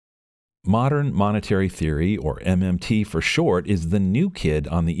Modern monetary theory, or MMT for short, is the new kid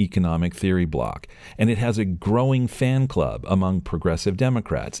on the economic theory block, and it has a growing fan club among progressive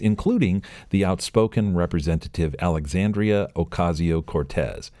Democrats, including the outspoken Representative Alexandria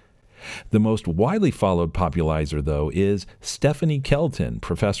Ocasio-Cortez. The most widely followed populizer, though, is Stephanie Kelton,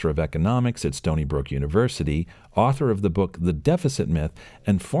 professor of economics at Stony Brook University, author of the book The Deficit Myth,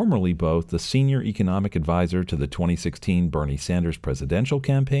 and formerly both the senior economic advisor to the 2016 Bernie Sanders presidential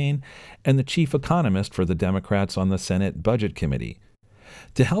campaign and the chief economist for the Democrats on the Senate Budget Committee.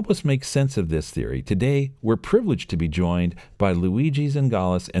 To help us make sense of this theory, today we're privileged to be joined by Luigi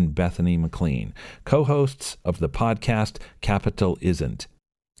Zingales and Bethany McLean, co-hosts of the podcast Capital Isn't.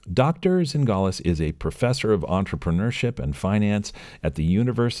 Dr. Zingales is a professor of entrepreneurship and finance at the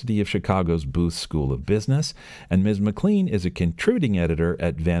University of Chicago's Booth School of Business, and Ms. McLean is a contributing editor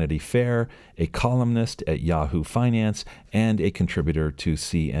at Vanity Fair, a columnist at Yahoo Finance, and a contributor to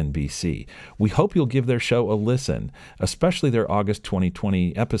CNBC. We hope you'll give their show a listen, especially their August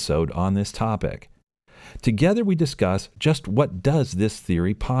 2020 episode on this topic. Together we discuss just what does this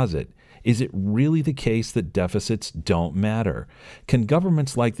theory posit. Is it really the case that deficits don't matter? Can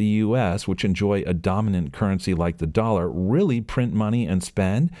governments like the U.S., which enjoy a dominant currency like the dollar, really print money and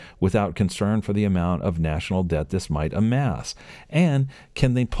spend without concern for the amount of national debt this might amass? And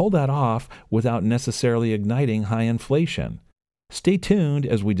can they pull that off without necessarily igniting high inflation? Stay tuned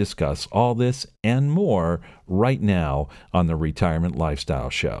as we discuss all this and more right now on the Retirement Lifestyle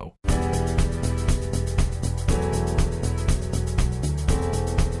Show.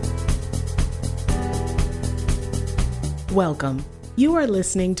 Welcome. You are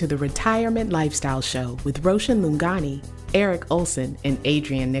listening to the Retirement Lifestyle Show with Roshan Lungani, Eric Olson, and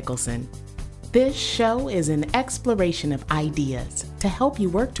Adrian Nicholson. This show is an exploration of ideas to help you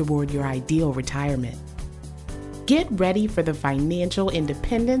work toward your ideal retirement. Get ready for the financial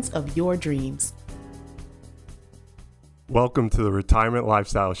independence of your dreams. Welcome to the Retirement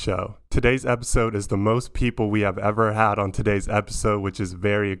Lifestyle Show. Today's episode is the most people we have ever had on today's episode, which is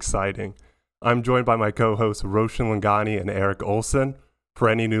very exciting. I'm joined by my co-hosts Roshan Lungani and Eric Olson. For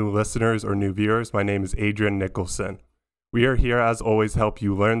any new listeners or new viewers, my name is Adrian Nicholson. We are here as always to help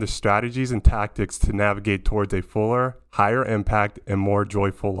you learn the strategies and tactics to navigate towards a fuller, higher impact, and more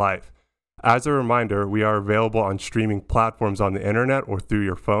joyful life. As a reminder, we are available on streaming platforms on the internet or through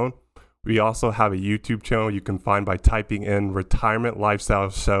your phone. We also have a YouTube channel you can find by typing in Retirement Lifestyle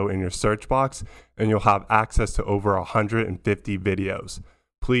Show in your search box, and you'll have access to over 150 videos.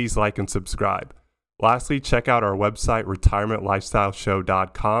 Please like and subscribe. Lastly, check out our website,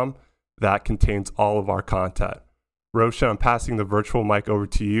 retirementlifestyleshow.com. That contains all of our content. Roshan, I'm passing the virtual mic over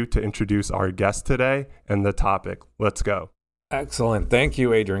to you to introduce our guest today and the topic. Let's go. Excellent. Thank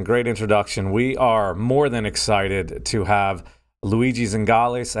you, Adrian. Great introduction. We are more than excited to have Luigi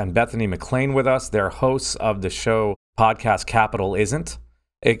Zingales and Bethany McLean with us. They're hosts of the show podcast Capital Isn't.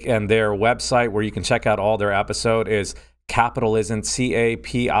 And their website where you can check out all their episode is Capital Isn't,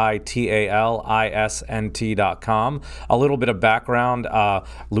 CAPITALISNT.com. A little bit of background.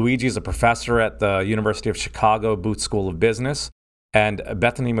 Luigi is a professor at the University of Chicago Booth School of Business. And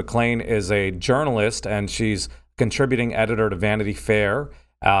Bethany McLean is a journalist, and she's contributing editor to Vanity Fair.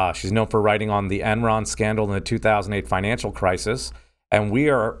 She's known for writing on the Enron scandal and the 2008 financial crisis. And we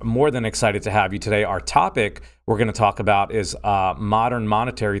are more than excited to have you today. Our topic we're going to talk about is modern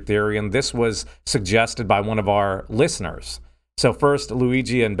monetary theory, and this was suggested by one of our listeners. So first,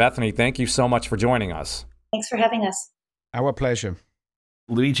 Luigi and Bethany, thank you so much for joining us. Thanks for having us. Our pleasure.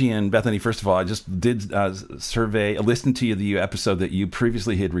 Luigi and Bethany, first of all, I just did listen to the episode that you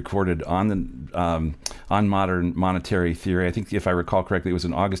previously had recorded on modern monetary theory. I think, if I recall correctly, it was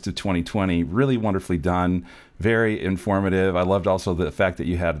in August of 2020. Really wonderfully done, very informative. I loved also the fact that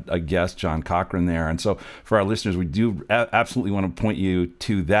you had a guest, John Cochran, there. And so for our listeners, we do absolutely want to point you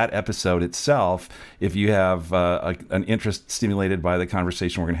to that episode itself if you have an interest stimulated by the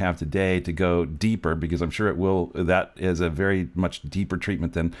conversation we're going to have today to go deeper, because I'm sure it will. That is a very much deeper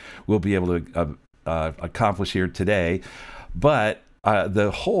treatment than we'll be able to accomplish here today. But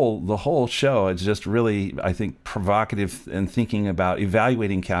the whole show is just really, I think, provocative in thinking about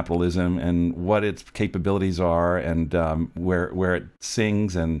evaluating capitalism and what its capabilities are, and where it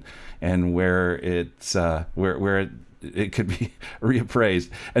sings and where it's where it could be reappraised.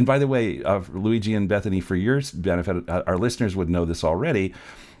 And by the way, Luigi and Bethany, for your benefit, our listeners would know this already.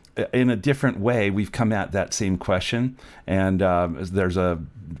 In a different way, we've come at that same question, and there's a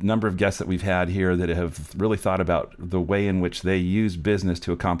number of guests that we've had here that have really thought about the way in which they use business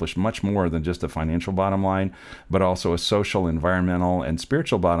to accomplish much more than just a financial bottom line, but also a social, environmental, and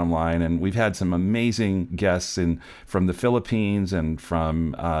spiritual bottom line. And we've had some amazing guests from the Philippines and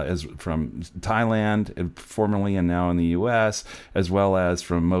from Thailand, formerly and now in the U.S., as well as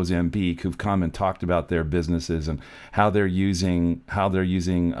from Mozambique, who've come and talked about their businesses and how they're using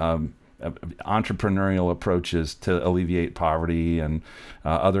entrepreneurial approaches to alleviate poverty and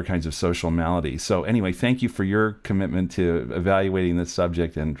other kinds of social maladies. So anyway, thank you for your commitment to evaluating this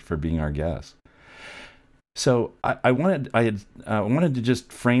subject and for being our guest. So I wanted to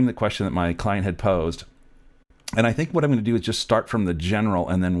just frame the question that my client had posed. And I think what I'm going to do is just start from the general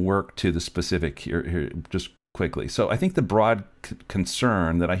and then work to the specific here just quickly. So I think the broad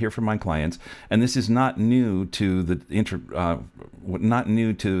concern that I hear from my clients, and this is not new to the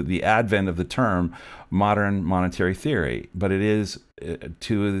advent of the term modern monetary theory, but it is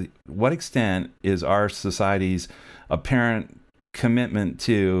to what extent is our society's apparent commitment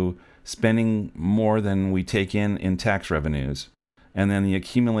to spending more than we take in tax revenues, and then the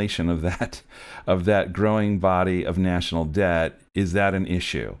accumulation of that growing body of national debt, is that an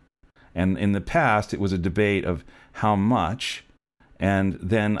issue? And in the past, it was a debate of how much. And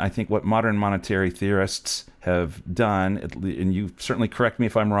then I think what modern monetary theorists have done, and you certainly correct me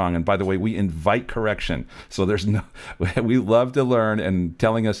if I'm wrong, and by the way, we invite correction. So we love to learn, and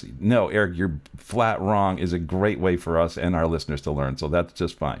telling us, no, Eric, you're flat wrong is a great way for us and our listeners to learn. So that's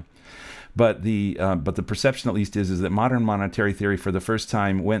just fine. But the perception, at least, is that modern monetary theory for the first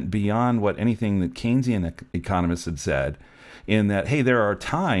time went beyond what anything that Keynesian economists had said, in that, hey, there are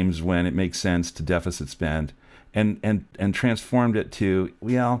times when it makes sense to deficit spend, and transformed it to,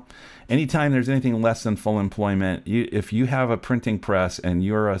 well, anytime there's anything less than full employment, if you have a printing press and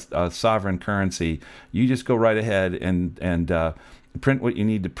you're a sovereign currency, you just go right ahead and print what you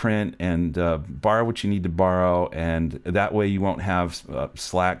need to print and borrow what you need to borrow, and that way you won't have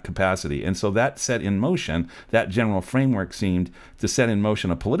slack capacity. And so that set in motion, that general framework seemed to set in motion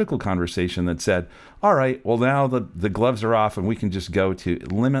a political conversation that said, all right, well, now the gloves are off and we can just go to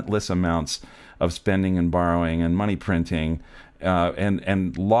limitless amounts of spending and borrowing and money printing,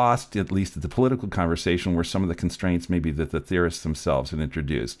 and lost, at least at the political conversation, were some of the constraints maybe that the theorists themselves had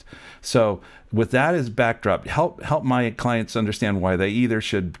introduced. So with that as backdrop, help my clients understand why they either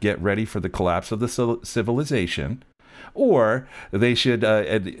should get ready for the collapse of the civilization, or they should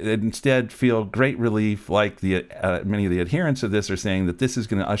instead feel great relief, like many of the adherents of this are saying, that this is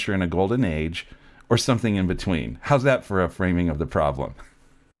going to usher in a golden age, or something in between. How's that for a framing of the problem?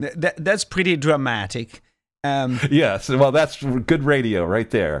 That's pretty dramatic. Yes, well, that's good radio right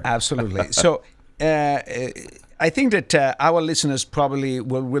there. Absolutely. So I think that our listeners probably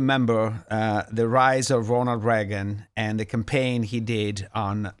will remember the rise of Ronald Reagan and the campaign he did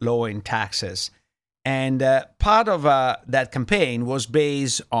on lowering taxes. And part of that campaign was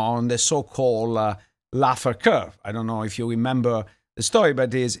based on the so-called Laffer curve. I don't know if you remember the story,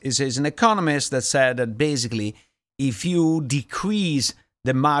 but is an economist that said that basically if you decrease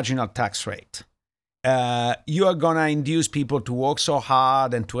the marginal tax rate, you are going to induce people to work so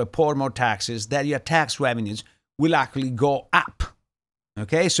hard and to report more taxes that your tax revenues will actually go up.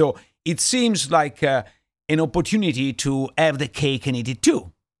 Okay, so it seems like an opportunity to have the cake and eat it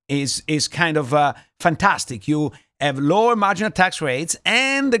too. Is kind of fantastic. You have lower marginal tax rates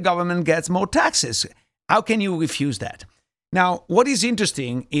and the government gets more taxes. How can you refuse that? Now, what is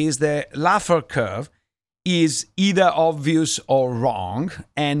interesting is the Laffer curve is either obvious or wrong,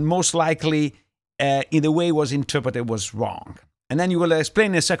 and most likely in the way it was interpreted was wrong. And then you will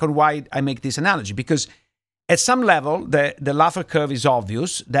explain in a second why I make this analogy, because at some level, the Laffer curve is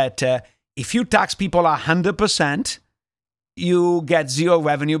obvious that if you tax people 100%, you get zero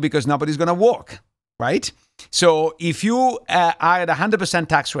revenue because nobody's going to work, right? So if you are at 100%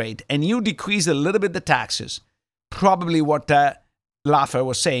 tax rate and you decrease a little bit the taxes, probably what Laffer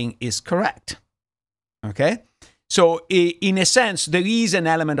was saying is correct, okay? So in a sense, there is an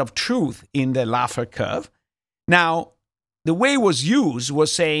element of truth in the Laffer curve. Now, the way it was used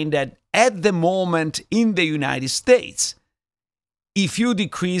was saying that at the moment in the United States, if you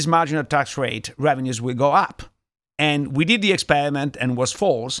decrease marginal tax rate, revenues will go up. And we did the experiment and was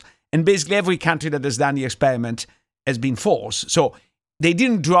false. And basically every country that has done the experiment has been false. So they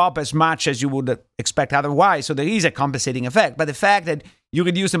didn't drop as much as you would expect otherwise. So there is a compensating effect. But the fact that you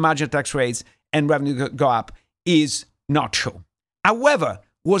reduce the marginal tax rates and revenue go up is not true. However,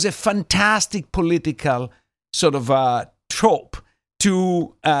 was a fantastic political sort of trope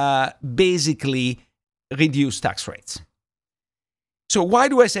to basically reduce tax rates. So why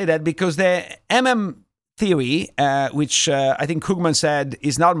do I say that? Because the theory, which I think Krugman said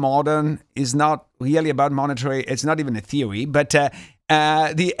is not modern, is not really about monetary, it's not even a theory, but the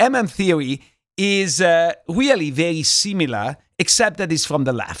MM theory is really very similar, except that it's from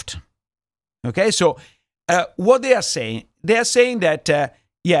the left. Okay, so what they are saying that,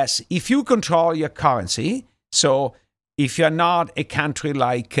 yes, if you control your currency, so if you're not a country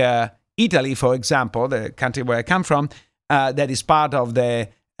like Italy, for example, the country where I come from, that is part of the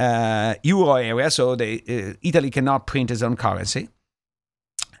euro area, so Italy cannot print its own currency.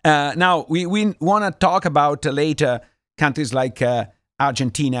 Now, we want to talk about later countries like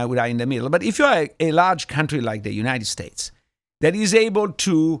Argentina, which are in the middle. But if you're a large country like the United States that is able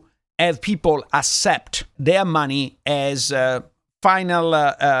to have people accept their money as a final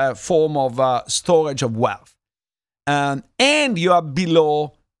form of storage of wealth, and you are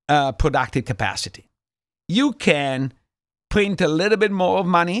below productive capacity, you can print a little bit more of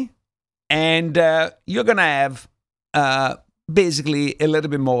money, and you're going to have basically a little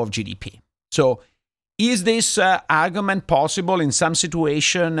bit more of GDP. So is this argument possible in some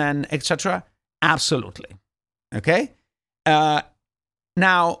situation and etc.? Absolutely. Okay?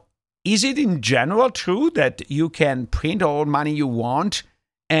 Now, is it in general true that you can print all money you want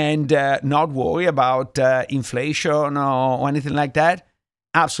and not worry about inflation or anything like that?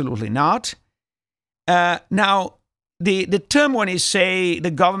 Absolutely not. Now, the term when you say the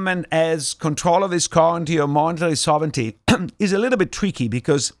government has control of its currency or monetary sovereignty is a little bit tricky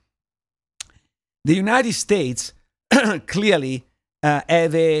because the United States clearly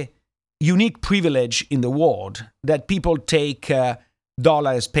have a unique privilege in the world that people take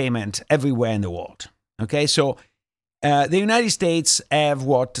dollar as payment everywhere in the world. Okay, so the United States have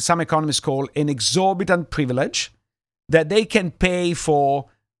what some economists call an exorbitant privilege that they can pay for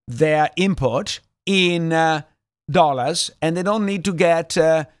their import in dollars, and they don't need to get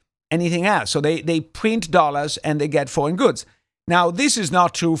anything else. So they print dollars and they get foreign goods. Now, this is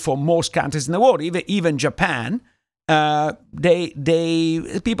not true for most countries in the world. Even Japan,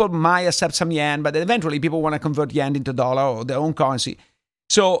 people might accept some yen, but eventually people want to convert yen into dollar or their own currency.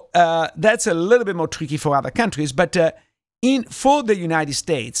 So that's a little bit more tricky for other countries. But for the United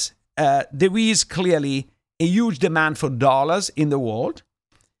States, there is clearly a huge demand for dollars in the world.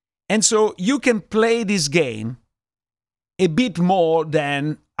 And so you can play this game a bit more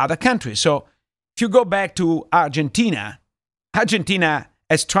than other countries. So if you go back to Argentina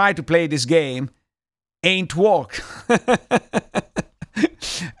has tried to play this game, ain't working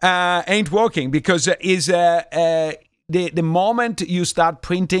because the moment you start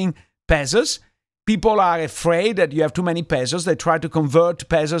printing pesos, people are afraid that you have too many pesos. They try to convert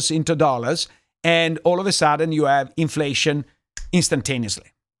pesos into dollars, and all of a sudden you have inflation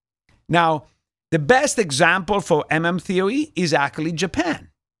instantaneously. Now, the best example for MM theory is actually Japan.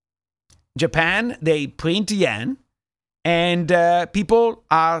 Japan, they print yen, and people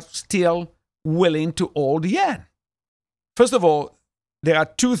are still willing to hold yen. First of all, there are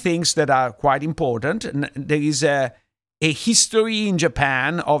two things that are quite important. There is a history in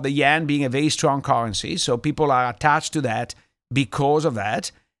Japan of the yen being a very strong currency, so people are attached to that because of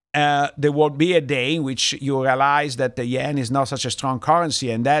that. There will be a day in which you realize that the yen is not such a strong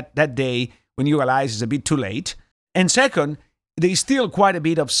currency, and that day, when you realize it's a bit too late. And second, there is still quite a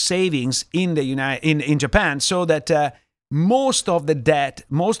bit of savings in Japan, so that most of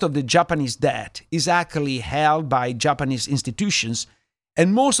the Japanese debt is actually held by Japanese institutions,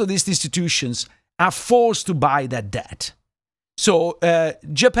 and most of these institutions are forced to buy that debt. So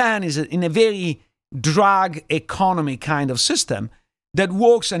Japan is in a very drug economy kind of system that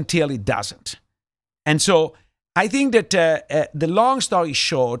works until it doesn't. And so I think that the long story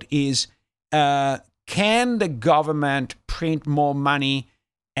short is, can the government print more money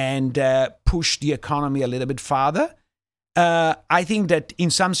and push the economy a little bit farther? I think that in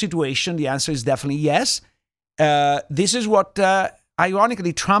some situation, the answer is definitely yes. This is what,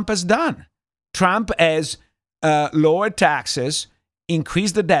 ironically, Trump has done. Trump has lowered taxes,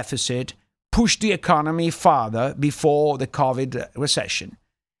 increased the deficit, pushed the economy farther before the COVID recession,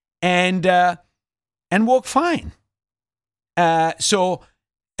 and worked fine. So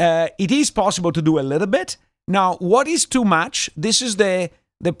it is possible to do a little bit. Now, what is too much? This is the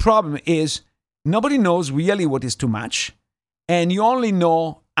problem is nobody knows really what is too much. And you only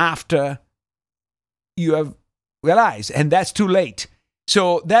know after you have realized, and that's too late.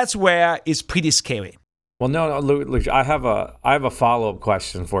 So that's where it's pretty scary. Well, no, Luigi, I have a follow-up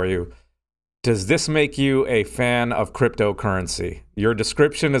question for you. Does this make you a fan of cryptocurrency? Your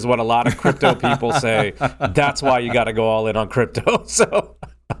description is what a lot of crypto people say. That's why you got to go all in on crypto. So,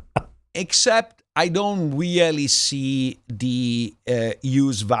 except I don't really see the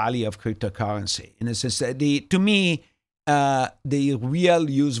use value of cryptocurrency. In a sense, to me, the real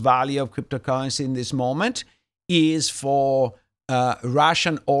use value of cryptocurrency in this moment is for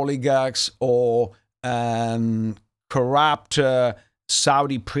Russian oligarchs or corrupt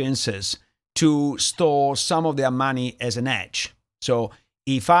Saudi princes to store some of their money as an hedge. So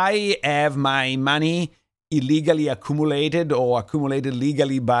if I have my money illegally accumulated or accumulated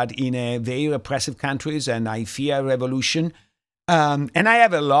legally, but in a very repressive countries, and I fear revolution, and I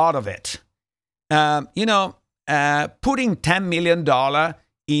have a lot of it, putting $10 million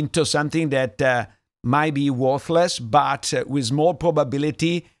into something that might be worthless, but with small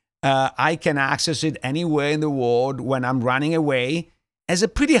probability I can access it anywhere in the world when I'm running away, has a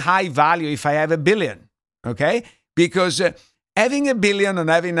pretty high value if I have $1 billion, okay? Because having $1 billion and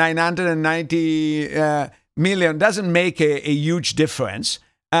having 990 million doesn't make a huge difference,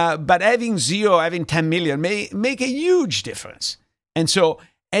 but having zero, having 10 million may make a huge difference. And so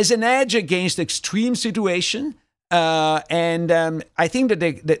as an edge against extreme situation, I think that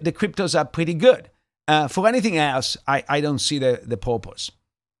the cryptos are pretty good. For anything else, I don't see the purpose.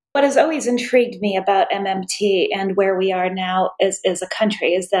 What has always intrigued me about MMT and where we are now as a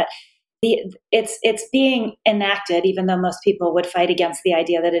country is that it's being enacted, even though most people would fight against the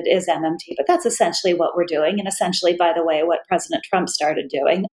idea that it is MMT. But that's essentially what we're doing, and essentially, by the way, what President Trump started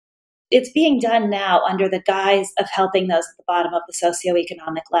doing. It's being done now under the guise of helping those at the bottom of the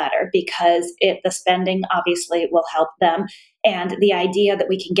socioeconomic ladder, because the spending obviously will help them, and the idea that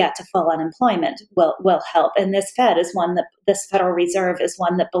we can get to full unemployment will help. And this this Federal Reserve is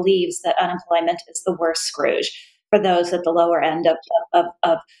one that believes that unemployment is the worst Scrooge for those at the lower end of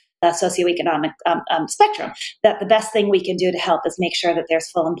the socioeconomic spectrum, that the best thing we can do to help is make sure that there's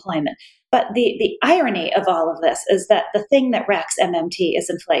full employment. But the irony of all of this is that the thing that wrecks MMT is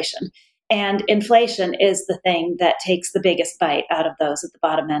inflation. And inflation is the thing that takes the biggest bite out of those at the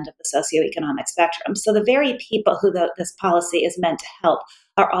bottom end of the socioeconomic spectrum. So the very people who this policy is meant to help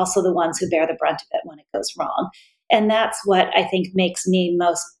are also the ones who bear the brunt of it when it goes wrong. And that's what I think makes me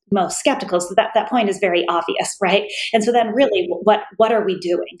most skeptical. So that point is very obvious, right? And so then really, what are we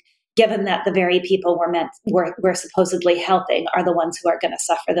doing, given that the very people we're supposedly helping are the ones who are going to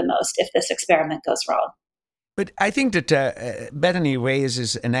suffer the most if this experiment goes wrong? But I think that Bethany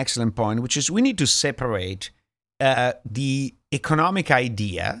raises an excellent point, which is we need to separate the economic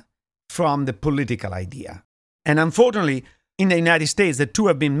idea from the political idea. And unfortunately, in the United States, the two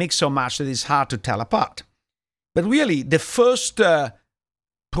have been mixed so much that it's hard to tell apart. But really, the first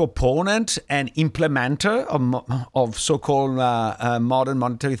proponent and implementer of so-called modern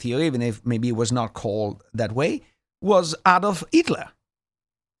monetary theory, even if maybe it was not called that way, was Adolf Hitler.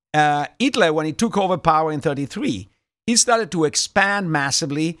 Hitler, when he took over power in 1933, he started to expand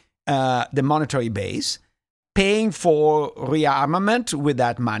massively the monetary base, paying for rearmament with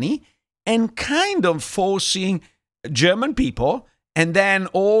that money, and kind of forcing German people and then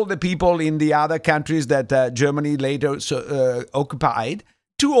all the people in the other countries that Germany later occupied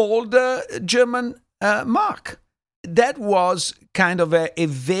to hold the German mark. That was kind of a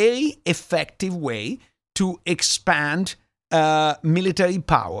very effective way to expand military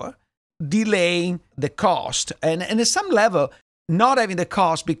power, delaying the cost, and at some level, not having the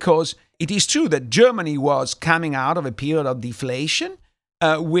cost, because it is true that Germany was coming out of a period of deflation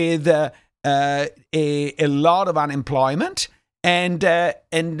with a lot of unemployment, and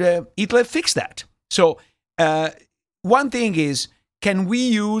Hitler fixed that. So one thing is, can we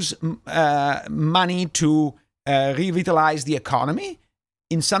use money to revitalize the economy?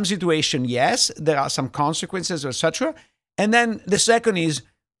 In some situation, yes, there are some consequences, etc. And then the second is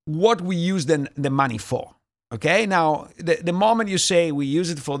what we use the money for. Okay, now the moment you say we use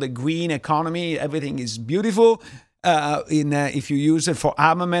it for the green economy, everything is beautiful. If you use it for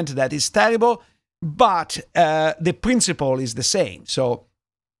armament, that is terrible. But the principle is the same. So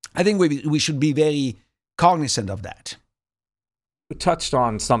I think we should be very cognizant of that. You touched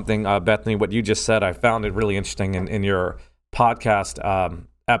on something, Bethany, what you just said. I found it really interesting in your podcast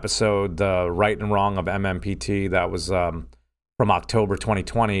episode, The Right and Wrong of MMPT, that was from October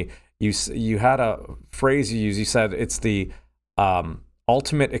 2020. You had a phrase you used. You said it's the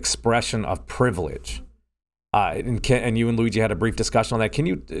ultimate expression of privilege. And you and Luigi had a brief discussion on that. Can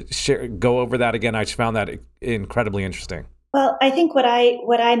you go over that again? I just found that incredibly interesting. Well, I think what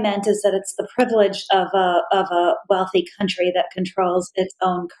I meant is that it's the privilege of a wealthy country that controls its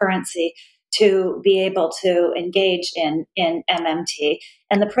own currency to be able to engage in MMT,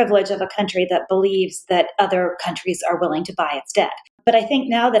 and the privilege of a country that believes that other countries are willing to buy its debt. But I think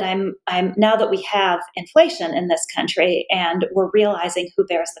now that now that we have inflation in this country and we're realizing who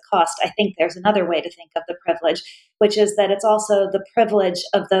bears the cost, I think there's another way to think of the privilege, which is that it's also the privilege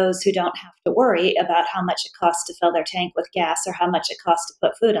of those who don't have to worry about how much it costs to fill their tank with gas or how much it costs to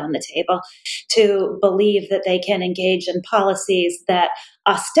put food on the table, to believe that they can engage in policies that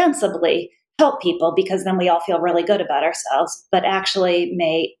ostensibly help people because then we all feel really good about ourselves, but actually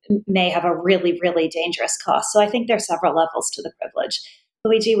may have a really, really dangerous cost. So I think there are several levels to the privilege.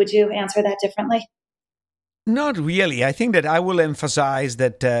 Luigi, would you answer that differently? Not really. I think that I will emphasize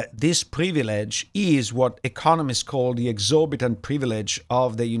that this privilege is what economists call the exorbitant privilege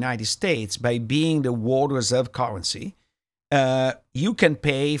of the United States. By being the world reserve currency, you can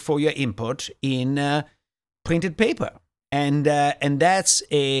pay for your input in printed paper. And that's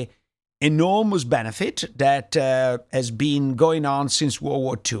a enormous benefit that has been going on since World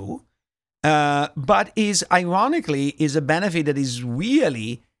War II, but is ironically a benefit that is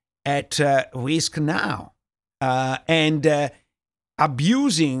really at risk now, and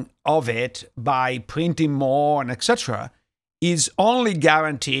abusing of it by printing more and etc. is only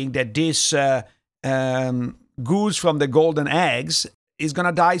guaranteeing that this goose from the golden eggs is going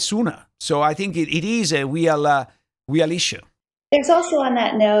to die sooner. So I think it is a real issue. There's also on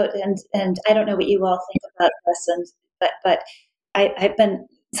that note, and I don't know what you all think about this, but I've been,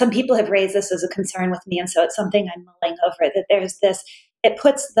 some people have raised this as a concern with me, and so it's something I'm mulling over, that there's this, it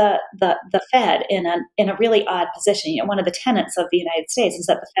puts the Fed in a really odd position. You know, one of the tenets of the United States is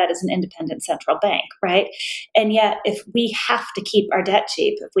that the Fed is an independent central bank, right? And yet, if we have to keep our debt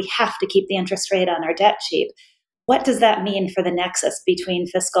cheap, if we have to keep the interest rate on our debt cheap, what does that mean for the nexus between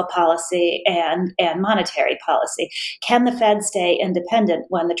fiscal policy and monetary policy? Can the Fed stay independent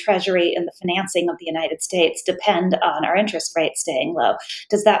when the Treasury and the financing of the United States depend on our interest rate staying low?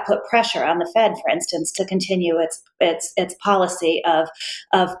 Does that put pressure on the Fed, for instance, to continue its policy of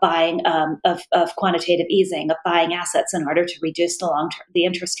buying of quantitative easing, of buying assets in order to reduce the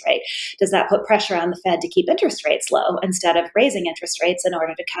interest rate? Does that put pressure on the Fed to keep interest rates low instead of raising interest rates in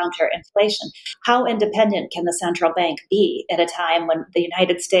order to counter inflation? How independent can the central bank be at a time when the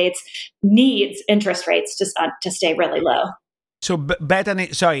United States needs interest rates to stay really low? So Bethany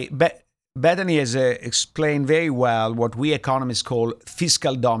has explained very well what we economists call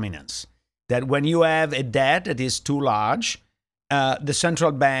fiscal dominance. That when you have a debt that is too large, the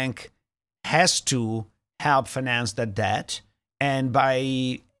central bank has to help finance that debt, and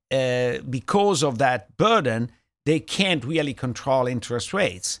because of that burden, they can't really control interest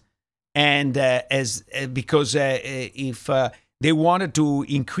rates. And because if they wanted to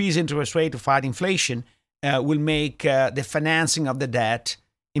increase interest rate to fight inflation, will make the financing of the debt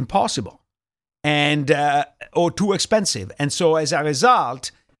impossible and or too expensive. And so as a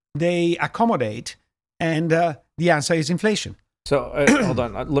result, they accommodate, and the answer is inflation. So hold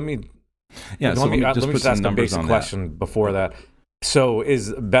on, let me just ask a basic question before that. So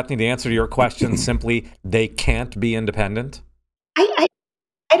is, Bethany, the answer to your question simply they can't be independent?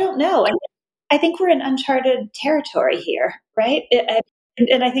 I don't know. I think we're in uncharted territory here, right?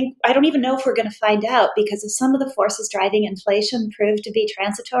 And I think, I don't even know if we're going to find out, because if some of the forces driving inflation prove to be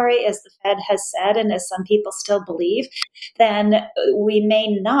transitory, as the Fed has said, and as some people still believe, then we may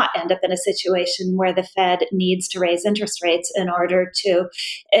not end up in a situation where the Fed needs to raise interest rates in order to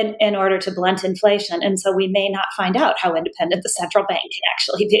blunt inflation. And so we may not find out how independent the central bank can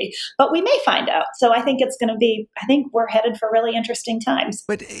actually be, but we may find out. So I think I think we're headed for really interesting times.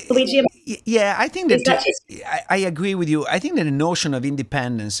 But Luigi, yeah, I think that I agree with you. I think that the notion of independence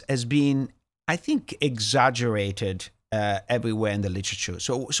has been, I think, exaggerated everywhere in the literature.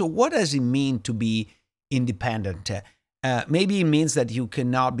 So what does it mean to be independent? Maybe it means that you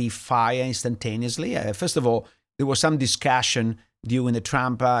cannot be fired instantaneously. First of all, there was some discussion during the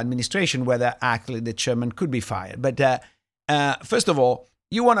Trump administration whether actually the chairman could be fired. But first of all,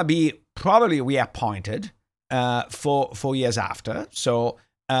 you want to be probably reappointed for 4 years after. So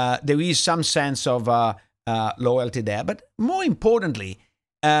there is some sense of loyalty there. But more importantly,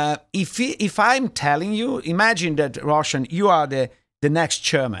 if I'm telling you, imagine that, Roshan, you are the next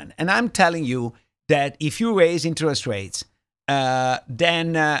chairman, and I'm telling you that if you raise interest rates,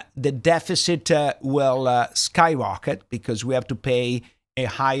 then the deficit will skyrocket because we have to pay a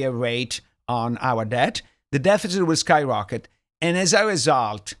higher rate on our debt. The deficit will skyrocket, and as a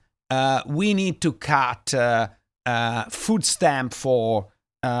result, we need to cut food stamp for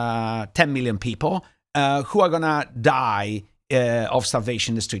 10 million people who are going to die of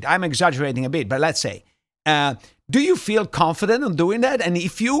starvation in the street. I'm exaggerating a bit, but let's say, do you feel confident in doing that? And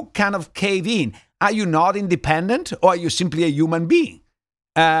if you kind of cave in, are you not independent, or are you simply a human being?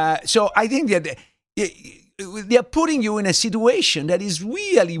 So I think that they're putting you in a situation that is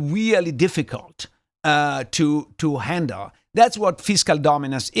really, really difficult to handle. That's what fiscal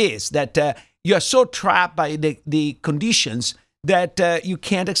dominance is, that you are so trapped by the conditions that you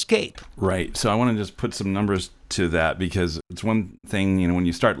can't escape. Right. So I want to just put some numbers to that, because it's one thing, when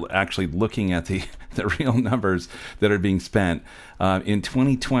you start actually looking at the real numbers that are being spent. In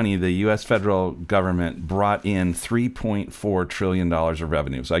 2020, the U.S. federal government brought in $3.4 trillion of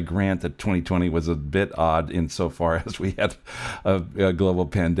revenue. So I grant that 2020 was a bit odd insofar as we had a global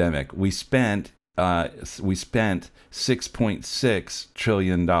pandemic. We spent $6.6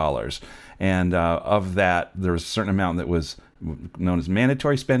 trillion. And of that, there was a certain amount that was known as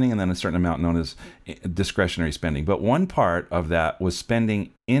mandatory spending, and then a certain amount known as discretionary spending. But one part of that was spending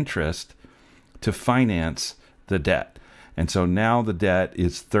interest to finance the debt. And so now the debt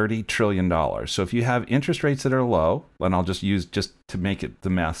is $30 trillion. So if you have interest rates that are low, and I'll just use, just to make it the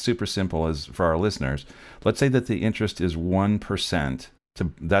math super simple as for our listeners, let's say that the interest is 1%.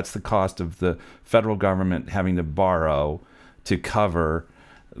 That's the cost of the federal government having to borrow to cover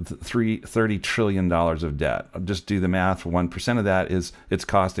 $30 trillion of debt. I'll just do the math. 1% of that is, it's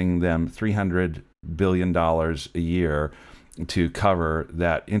costing them $300 billion a year to cover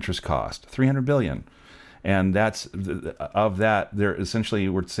that interest cost. $300 billion. And that's, of that, they're essentially,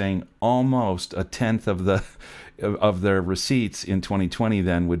 we're saying almost a tenth of their receipts in 2020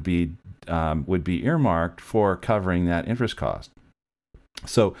 then would be earmarked for covering that interest cost.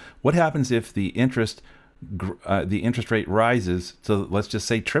 So what happens if the interest rate rises, so let's just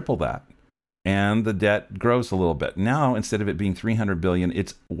say triple that, and the debt grows a little bit? Now, instead of it being $300 billion,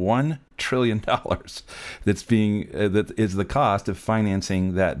 it's $1 trillion that is the cost of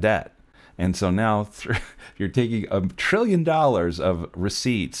financing that debt. And so now you're taking $1 trillion of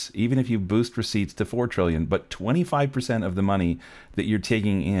receipts, even if you boost receipts to $4 trillion, but 25% of the money that you're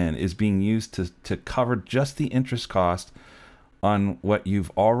taking in is being used to cover just the interest cost on what you've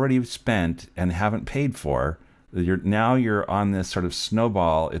already spent and haven't paid for. You're on this sort of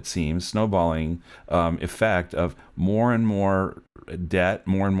snowballing effect of more and more debt,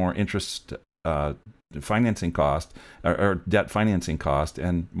 more and more interest financing cost, or debt financing cost,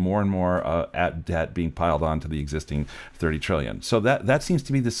 and more at debt being piled onto the existing 30 trillion. So that seems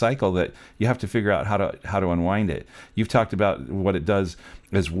to be the cycle that you have to figure out how to unwind it. You've talked about what it does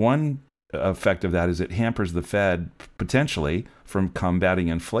as one effect of that is it hampers the Fed potentially from combating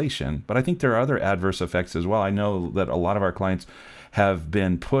inflation. But I think there are other adverse effects as well. I know that a lot of our clients have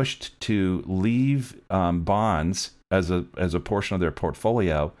been pushed to leave bonds as a portion of their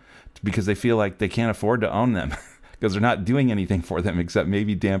portfolio because they feel like they can't afford to own them because they're not doing anything for them except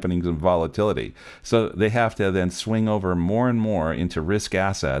maybe dampening some volatility. So they have to then swing over more and more into risk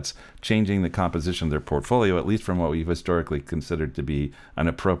assets, changing the composition of their portfolio, at least from what we've historically considered to be an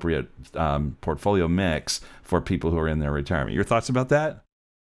appropriate portfolio mix for people who are in their retirement. Your thoughts about that?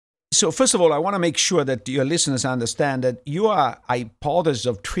 So first of all, I want to make sure that your listeners understand that your hypothesis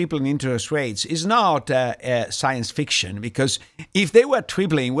of tripling interest rates is not science fiction, because if they were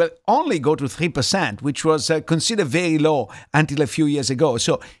tripling, we'll only go to 3%, which was considered very low until a few years ago.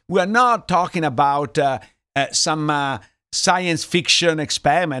 So we're not talking about some science fiction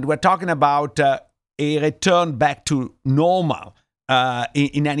experiment. We're talking about a return back to normal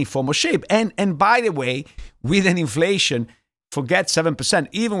in any form or shape. And by the way, with an inflation, forget 7%,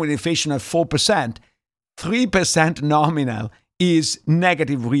 even with inflation at 4%, 3% nominal is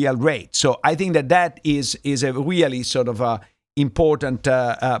negative real rate. So I think that is a really sort of important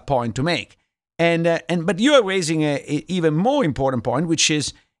point to make. But you are raising a even more important point, which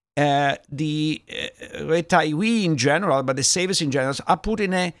is the retiree in general, but the savers in general, are put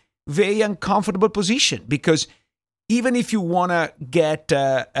in a very uncomfortable position, because even if you want to get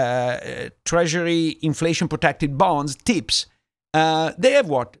Treasury inflation-protected bonds, TIPS, they have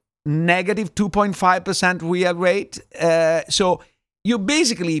what? Negative 2.5% real rate. So you're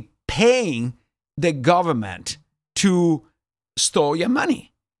basically paying the government to store your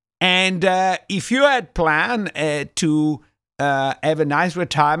money. And if you had planned to have a nice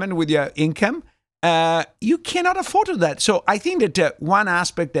retirement with your income, you cannot afford to do that. So I think that one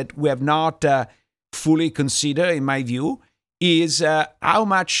aspect that we have not fully considered, in my view, is how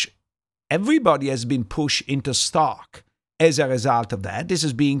much everybody has been pushed into stock as a result of that. This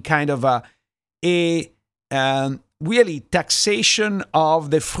has been kind of a really taxation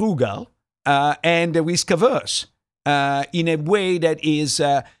of the frugal and the risk averse in a way that is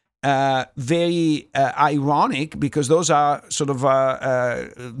very ironic, because those are sort of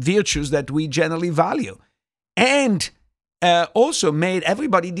virtues that we generally value. And also made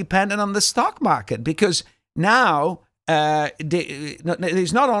everybody dependent on the stock market, because now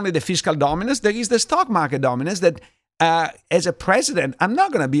there's not only the fiscal dominance, there is the stock market dominance that as a president, I'm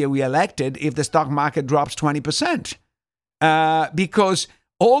not going to be reelected if the stock market drops 20%. Because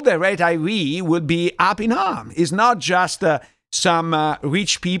all the retiree would be up in arms. It's not just some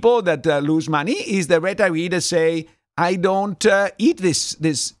rich people that lose money. It's the retiree that say, I don't eat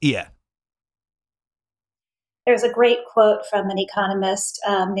this year. There's a great quote from an economist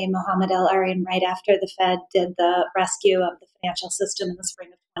named Mohamed El-Erian right after the Fed did the rescue of the financial system in the spring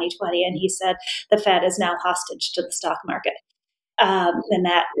of 2020. And he said, the Fed is now hostage to the stock market. And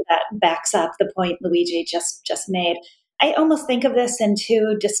that backs up the point Luigi just made. I almost think of this in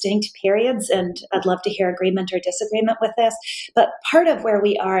two distinct periods, and I'd love to hear agreement or disagreement with this. But part of where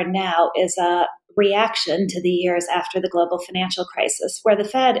we are now is a reaction to the years after the global financial crisis, where the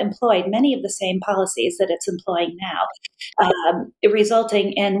Fed employed many of the same policies that it's employing now,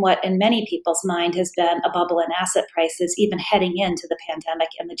 resulting in what in many people's mind has been a bubble in asset prices, even heading into the pandemic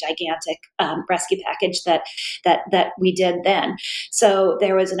and the gigantic rescue package that we did then. So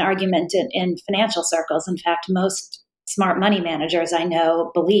there was an argument in financial circles. In fact, most smart money managers I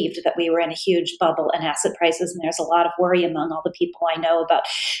know believed that we were in a huge bubble in asset prices, and there's a lot of worry among all the people I know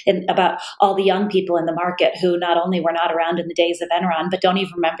about all the young people in the market who not only were not around in the days of Enron, but don't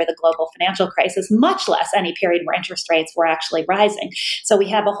even remember the global financial crisis, much less any period where interest rates were actually rising. So we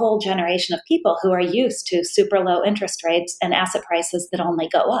have a whole generation of people who are used to super low interest rates and asset prices that only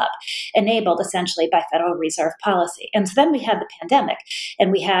go up, enabled essentially by Federal Reserve policy. And so then we had the pandemic, and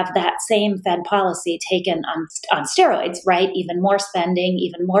we have that same Fed policy taken on steroids. Right? Even more spending,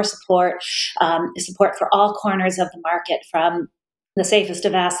 even more support for all corners of the market, from the safest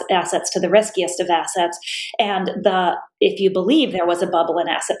of assets to the riskiest of assets. And if you believe there was a bubble in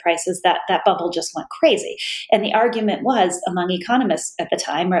asset prices, that bubble just went crazy. And the argument was among economists at the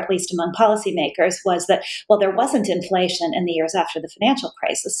time, or at least among policymakers, was that, well, there wasn't inflation in the years after the financial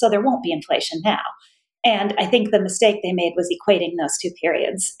crisis, so there won't be inflation now. And I think the mistake they made was equating those two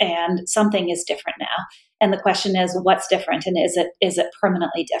periods, and something is different now. And the question is, what's different, and is it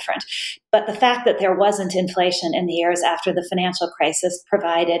permanently different? But the fact that there wasn't inflation in the years after the financial crisis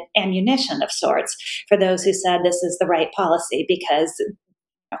provided ammunition of sorts for those who said this is the right policy, because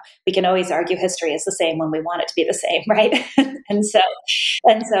we can always argue history is the same when we want it to be the same, right? and so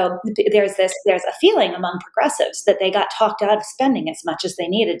there's a feeling among progressives that they got talked out of spending as much as they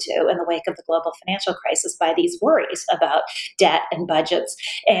needed to in the wake of the global financial crisis by these worries about debt and budgets.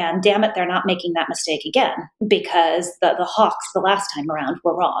 And damn it, they're not making that mistake again, because the hawks the last time around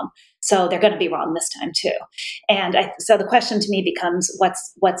were wrong. So they're going to be wrong this time too. And so the question to me becomes,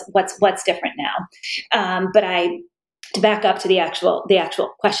 what's different now? To back up to the actual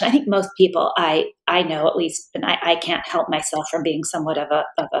question, I think most people I know, at least, and I can't help myself from being somewhat of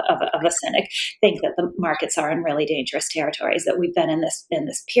a cynic, think that the markets are in really dangerous territories, that we've been in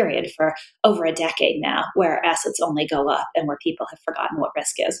this period for over a decade now, where assets only go up and where people have forgotten what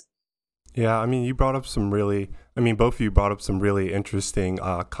risk is. Yeah, I mean, both of you brought up some really interesting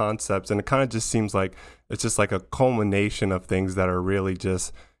concepts, and it kind of just seems like it's just like a culmination of things that are really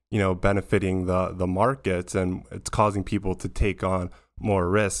just, benefiting the markets, and it's causing people to take on more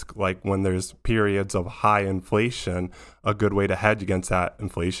risk. Like when there's periods of high inflation, a good way to hedge against that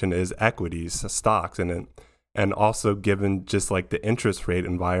inflation is equities, stocks, and also given just like the interest rate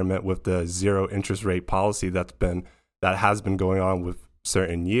environment with the zero interest rate policy that has been going on with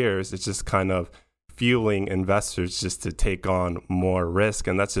certain years, it's just kind of fueling investors just to take on more risk.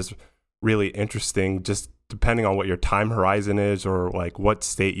 And that's just really interesting, just depending on what your time horizon is, or like what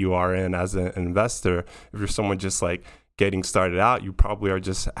state you are in as an investor. If you're someone just like getting started out, you probably are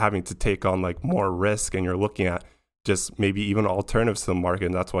just having to take on like more risk, and you're looking at just maybe even alternatives to the market.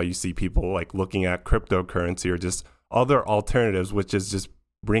 And that's why you see people like looking at cryptocurrency or just other alternatives, which is just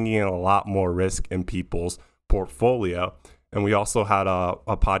bringing in a lot more risk in people's portfolio. And we also had a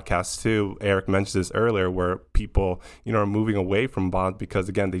podcast too, Eric mentioned this earlier, where people, are moving away from bonds because,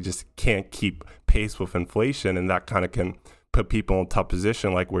 again, they just can't keep pace with inflation. And that kind of can put people in a tough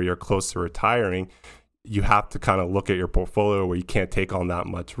position, like where you're close to retiring. You have to kind of look at your portfolio where you can't take on that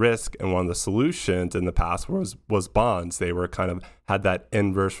much risk. And one of the solutions in the past was bonds. They were kind of had that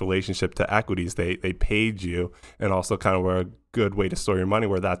inverse relationship to equities. They paid you, and also kind of were a good way to store your money,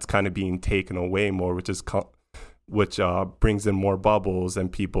 where that's kind of being taken away more, which brings in more bubbles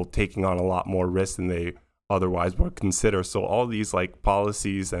and people taking on a lot more risk than they otherwise would consider. So all these like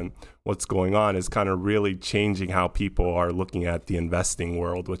policies and what's going on is kind of really changing how people are looking at the investing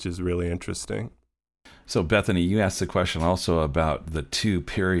world, which is really interesting. So Bethany, you asked the question also about the two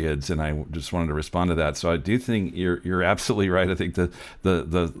periods, and I just wanted to respond to that. So I do think you're absolutely right. I think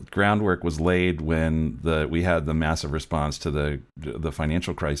the groundwork was laid when we had the massive response to the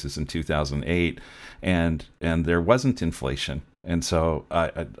financial crisis in 2008, and there wasn't inflation, and so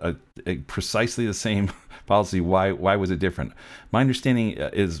precisely the same policy. Why was it different? My understanding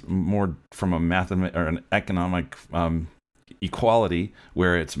is more from a or an economic equality,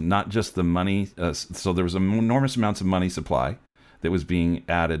 where it's not just the money. So there was enormous amounts of money supply that was being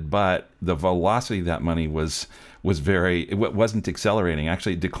added, but the velocity of that money was it wasn't accelerating.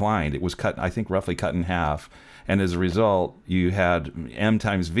 Actually, it declined. It was roughly cut in half. And as a result, you had M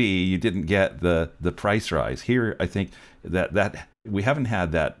times V. You didn't get the price rise. Here, I think that we haven't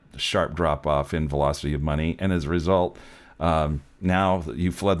had that sharp drop off in velocity of money, and as a result, now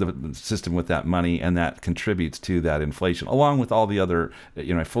you flood the system with that money, and that contributes to that inflation, along with all the other.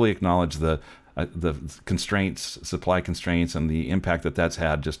 I fully acknowledge the constraints, supply constraints, and the impact that's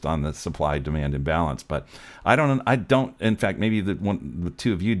had just on the supply-demand imbalance. But I don't. In fact, maybe the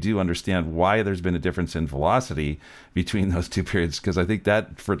two of you do understand why there's been a difference in velocity between those two periods, because I think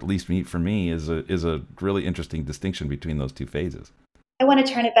that, for at least for me, is a really interesting distinction between those two phases. I want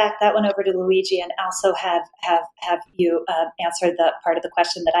to turn that one over to Luigi, and also have you answer the part of the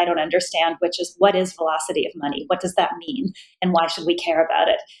question that I don't understand, which is, what is velocity of money? What does that mean, and why should we care about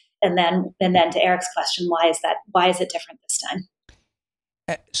it? And then to Eric's question, why is it different this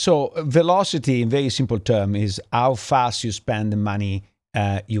time? So velocity, in very simple term, is how fast you spend the money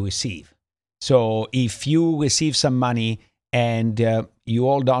you receive. So if you receive some money and you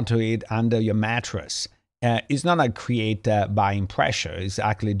hold on to it under your mattress, it's not going to create buying pressure. It's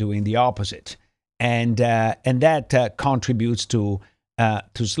actually doing the opposite, and that contributes to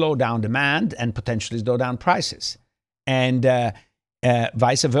slow down demand and potentially slow down prices, and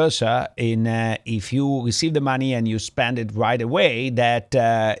vice versa. If you receive the money and you spend it right away, that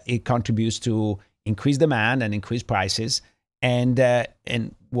it contributes to increased demand and increased prices, and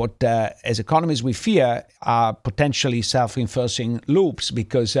what as economists we fear are potentially self-reinforcing loops,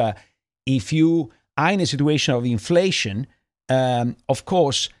 because if you are in a situation of inflation, of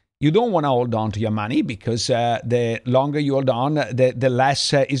course, you don't want to hold on to your money, because the longer you hold on, the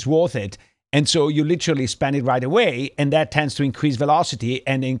less is worth it. And so you literally spend it right away, and that tends to increase velocity,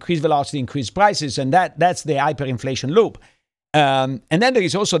 and increased velocity increase prices, and that's the hyperinflation loop. And then there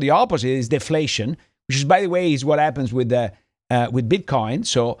is also the opposite, is deflation, which is, by the way, is what happens with Bitcoin.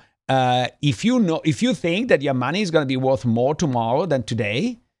 So if you think that your money is going to be worth more tomorrow than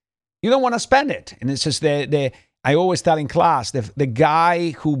today, you don't want to spend it. And it's just I always tell in class, the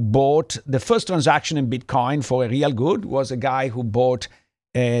guy who bought the first transaction in Bitcoin for a real good was a guy who bought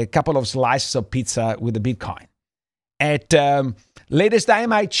a couple of slices of pizza with the Bitcoin. At latest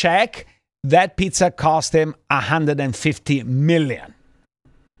time I check, that pizza cost him $150 million.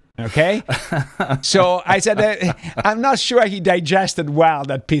 Okay? So I said, I'm not sure he digested well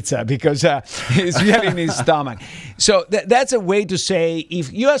that pizza, because it's really in his stomach. So that's a way to say,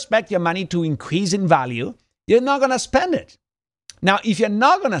 if you expect your money to increase in value, you're not going to spend it. Now, if you're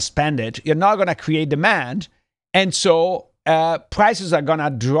not going to spend it, you're not going to create demand. And so prices are going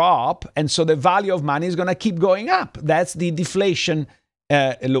to drop. And so the value of money is going to keep going up. That's the deflation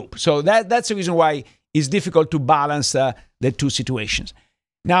loop. So that's the reason why it's difficult to balance the two situations.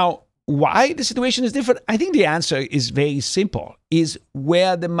 Now, why the situation is different? I think the answer is very simple, is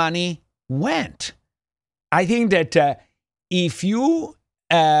where the money went. I think that if you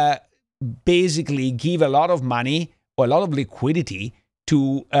basically give a lot of money or a lot of liquidity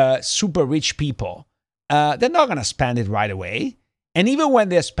to super rich people, they're not going to spend it right away. And even when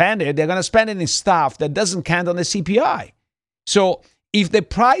they spend it, they're going to spend it in stuff that doesn't count on the CPI. So if the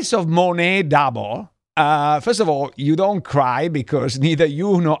price of Monet double, first of all, you don't cry, because neither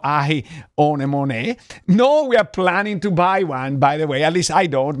you nor I own a Monet. No, we are planning to buy one, by the way. At least I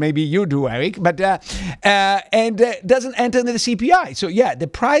don't. Maybe you do, Eric. But and doesn't enter into the CPI. So yeah, the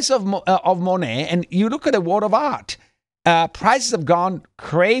price of Monet, and you look at the world of art, prices have gone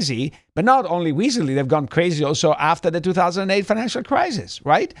crazy. But not only recently, they've gone crazy also after the 2008 financial crisis,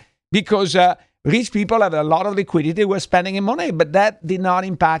 right? Because rich people have a lot of liquidity, were spending in Monet, but that did not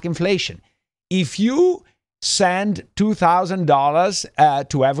impact inflation. If you send $2,000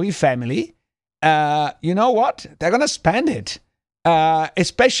 to every family, you know what? They're going to spend it.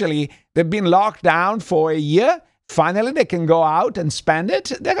 Especially, they've been locked down for a year. Finally, they can go out and spend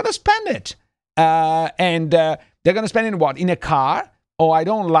it. They're going to spend it. And they're going to spend it in what? In a car? Oh, I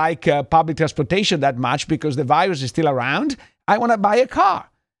don't like public transportation that much because the virus is still around. I want to buy a car.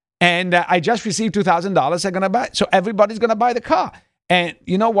 And I just received $2,000. I'm going to buy. So everybody's going to buy the car. And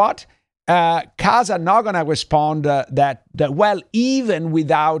you know what? cars are not going to respond that well, even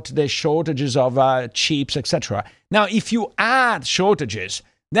without the shortages of chips, etc. Now, if you add shortages,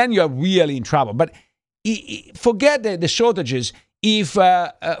 then you're really in trouble. But forget the shortages. If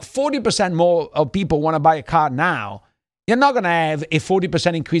 40% more of people want to buy a car now, you're not going to have a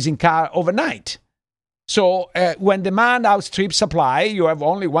 40% increase in car overnight. So when demand outstrips supply, you have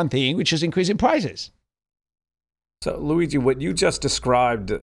only one thing, which is increasing prices. So, Luigi, what you just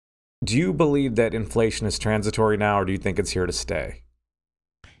described, do you believe that inflation is transitory now, or do you think it's here to stay?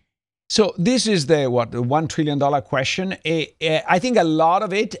 So this is the $1 trillion question. I think a lot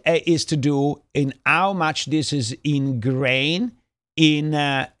of it is to do in how much this is ingrained in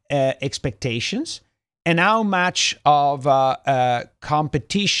expectations and how much of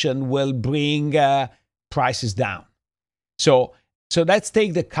competition will bring prices down. So let's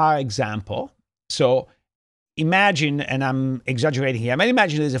take the car example. So imagine, and I'm exaggerating here, but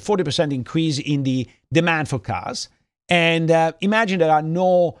imagine there's a 40% increase in the demand for cars. And imagine there are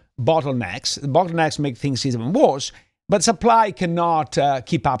no bottlenecks. Bottlenecks make things even worse, but supply cannot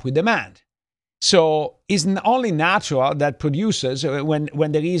keep up with demand. So it's only natural that producers,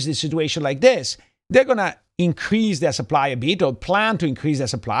 when there is a situation like this, they're going to increase their supply a bit or plan to increase their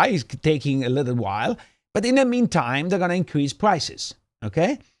supply. It's taking a little while. But in the meantime, they're going to increase prices.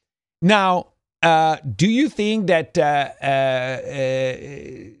 Okay? Now, do you think that,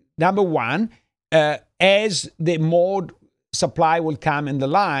 number one, as the more supply will come on the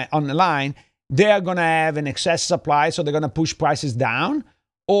line, they're going to have an excess supply, so they're going to push prices down,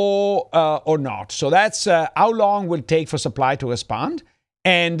 or not? So that's how long will it take for supply to respond,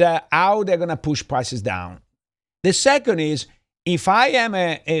 and how they're going to push prices down. The second is, if I am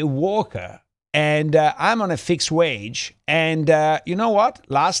a worker and I'm on a fixed wage, and you know what?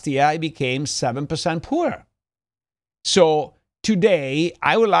 Last year I became 7% poorer. So today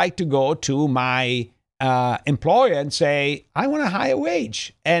I would like to go to my employer and say, I want a higher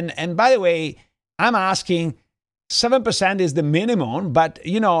wage. And by the way, I'm asking 7% is the minimum, but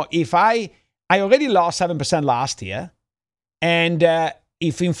if I already lost 7% last year, and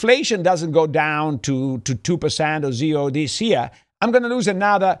if inflation doesn't go down to 2% or 0 this year, I'm going to lose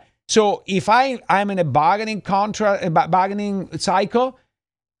another. So if I'm in a bargaining cycle,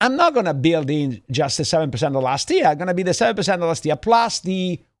 I'm not going to build in just the 7% of last year. I'm going to be the 7% of last year plus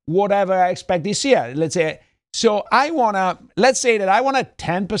the whatever I expect this year. Let's say, so let's say that I want a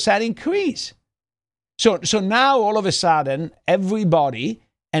 10% increase. So now all of a sudden, everybody,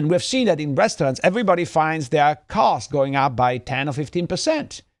 and we've seen that in restaurants, everybody finds their cost going up by 10 or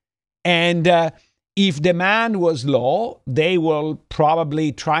 15%. And if demand was low, they will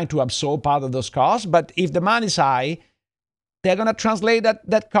probably try to absorb part of those costs. But if demand is high, they're going to translate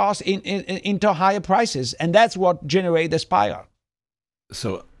that cost into higher prices. And that's what generates the spiral.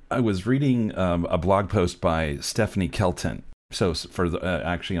 So I was reading a blog post by Stephanie Kelton. So for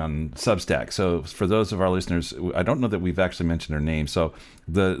actually on Substack. So for those of our listeners, I don't know that we've actually mentioned her name. So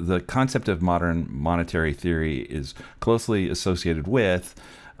the concept of modern monetary theory is closely associated with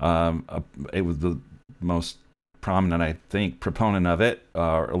it was the most prominent, I think, proponent of it,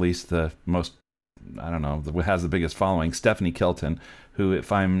 or at least the most, I don't know, has the biggest following, Stephanie Kelton, who,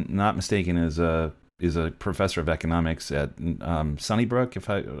 if I'm not mistaken, is a professor of economics at Sunnybrook.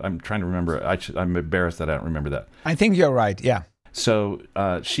 I'm trying to remember. I'm embarrassed that I don't remember that. I think you're right. Yeah. So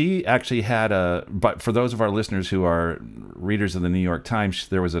she actually had but for those of our listeners who are readers of the New York Times,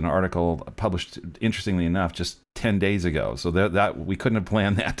 there was an article published, interestingly enough, just 10 days ago. So that we couldn't have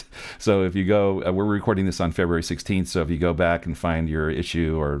planned that. So if you go, we're recording this on February 16th. So if you go back and find your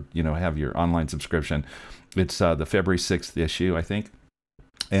issue, or have your online subscription, it's the February 6th issue, I think.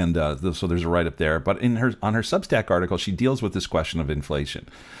 And so there's a write-up there. But on her Substack article, she deals with this question of inflation.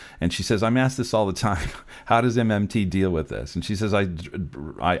 And she says, I'm asked this all the time. How does MMT deal with this? And she says, I've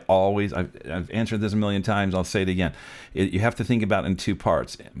answered this a million times. I'll say it again. You have to think about it in two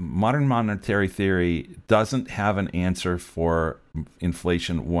parts. Modern monetary theory doesn't have an answer for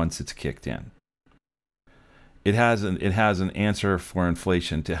inflation once it's kicked in. It has an answer for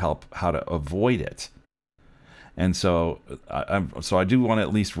inflation to help how to avoid it. And so I do want to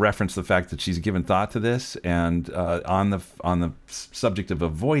at least reference the fact that she's given thought to this. And on the subject of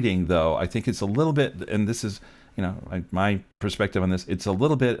avoiding, though, I think it's a little bit, and this is, my perspective on this, it's a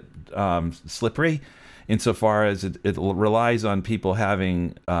little bit slippery insofar as it relies on people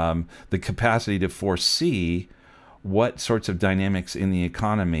having the capacity to foresee what sorts of dynamics in the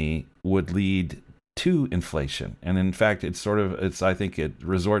economy would lead to inflation. And in fact, I think it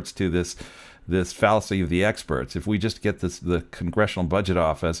resorts to this fallacy of the experts. If we just get the Congressional Budget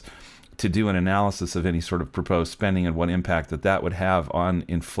Office to do an analysis of any sort of proposed spending and what impact that would have on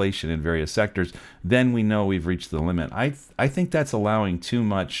inflation in various sectors, then we know we've reached the limit. I think that's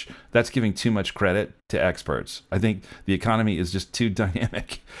that's giving too much credit to experts. I think the economy is just too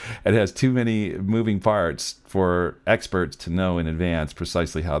dynamic. It has too many moving parts for experts to know in advance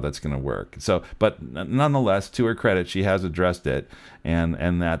precisely how that's going to work. So, but nonetheless, to her credit, she has addressed it,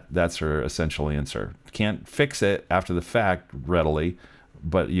 and that's her essential answer. Can't fix it after the fact readily,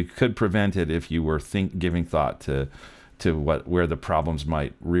 but you could prevent it if you were giving thought to where the problems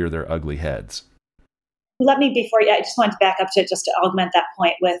might rear their ugly heads. I just want to back up to augment that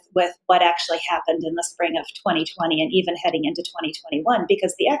point with what actually happened in the spring of 2020 and even heading into 2021,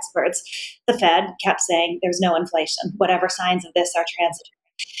 because the experts, the Fed, kept saying there's no inflation. Whatever signs of this are transitory.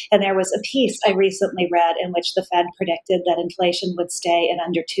 And there was a piece I recently read in which the Fed predicted that inflation would stay at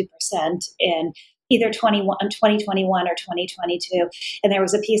under 2% in either 2021 or 2022. And there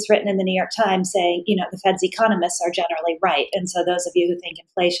was a piece written in the New York Times saying, the Fed's economists are generally right. And so those of you who think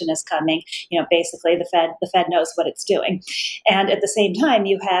inflation is coming, basically the Fed knows what it's doing. And at the same time,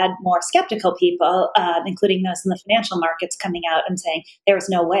 you had more skeptical people, including those in the financial markets, coming out and saying, there's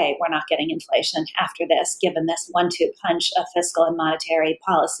no way we're not getting inflation after this, given this 1-2 punch of fiscal and monetary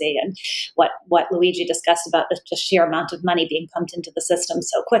policy and what Luigi discussed about the just sheer amount of money being pumped into the system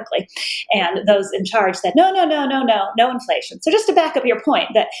so quickly. And those in charge said, no inflation. So just to back up your point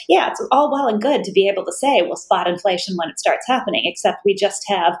that, it's all well and good to be able to say we'll spot inflation when it starts happening, except we just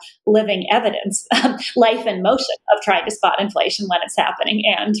have living evidence, life in motion of trying to spot inflation when it's happening,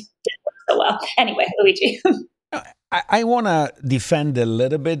 and didn't work so well. Anyway, Luigi. I want to defend a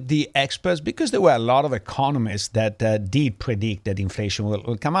little bit the experts, because there were a lot of economists that did predict that inflation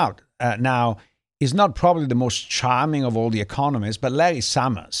will come out. Now, he's not probably the most charming of all the economists, but Larry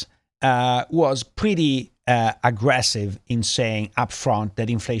Summers was pretty aggressive in saying upfront that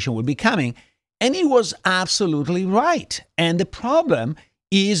inflation would be coming. And he was absolutely right. And the problem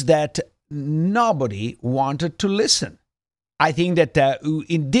is that nobody wanted to listen. I think that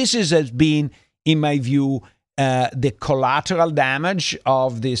this has been, in my view, the collateral damage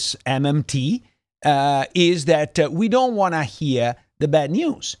of this MMT is that we don't want to hear the bad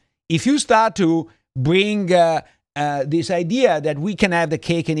news. If you start to bring this idea that we can have the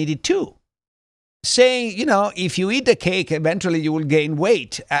cake and eat it too, saying, if you eat the cake, eventually you will gain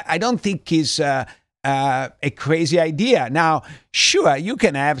weight, I don't think is a crazy idea. Now, sure, you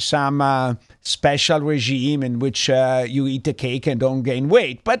can have some special regime in which you eat the cake and don't gain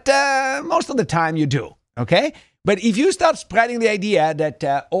weight, but most of the time you do, okay? But if you start spreading the idea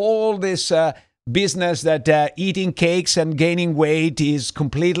that all this business that eating cakes and gaining weight is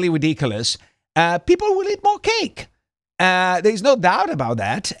completely ridiculous, people will eat more cake. There's no doubt about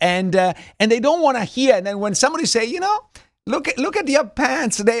that, and they don't want to hear. And then when somebody say, look at your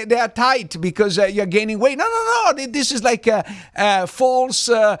pants, they are tight because you're gaining weight. No. This is like false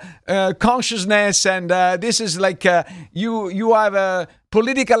consciousness, and this is like you have a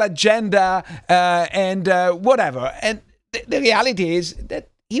political agenda and whatever. And the reality is that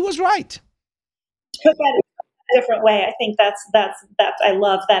he was right. Put that in a different way. I think that's I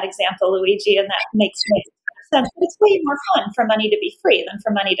love that example, Luigi, and that makes sense. But it's way more fun for money to be free than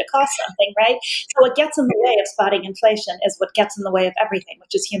for money to cost something, right? So what gets in the way of spotting inflation is what gets in the way of everything,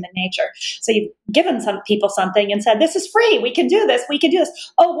 which is human nature. So you've given some people something and said, this is free, we can do this.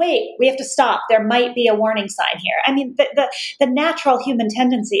 Oh, wait, we have to stop. There might be a warning sign here. I mean, the natural human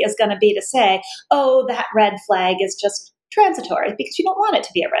tendency is going to be to say, oh, that red flag is just transitory, because you don't want it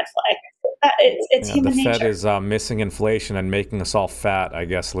to be a red flag. It's human nature. The Fed is missing inflation and making us all fat, I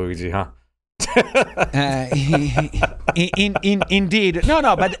guess, Luigi, huh? Indeed.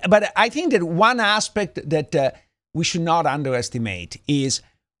 No, but I think that one aspect that we should not underestimate is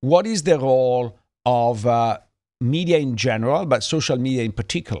what is the role of media in general, but social media in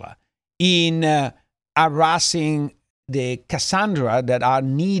particular, in harassing the Cassandra that are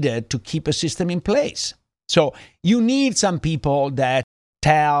needed to keep a system in place. So you need some people that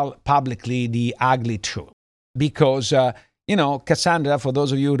tell publicly the ugly truth, because Cassandra, for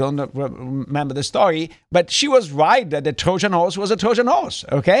those of you who don't remember the story, but she was right that the Trojan horse was a Trojan horse,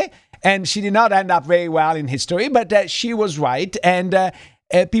 okay? And she did not end up very well in history, but she was right, and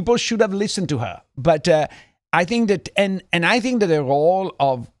people should have listened to her. But I think that, and I think that the role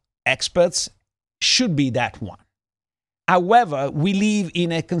of experts should be that one. However, we live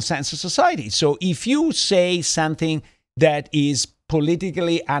in a consensus society. So if you say something that is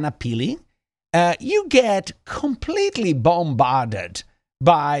politically unappealing, you get completely bombarded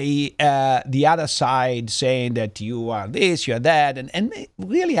by the other side saying that you are this, you are that, and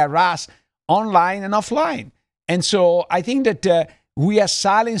really harass online and offline. And so I think that we are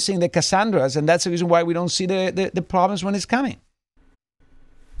silencing the Cassandras, and that's the reason why we don't see the problems when it's coming.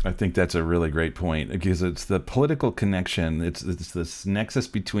 I think that's a really great point, because it's the political connection. It's this nexus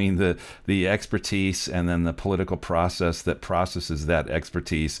between the expertise and then the political process that processes that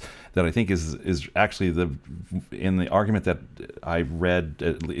expertise that I think is actually in the argument that I read,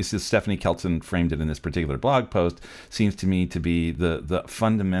 at least as Stephanie Kelton framed it in this particular blog post, seems to me to be the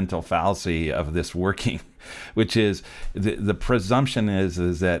fundamental fallacy of this working. Which is the presumption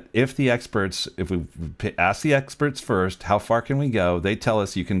is that if we ask the experts first, how far can we go? They tell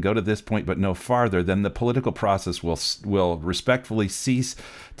us you can go to this point but no farther. Then the political process will respectfully cease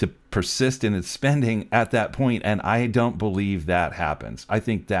to persist in its spending at that point. And I don't believe that happens. I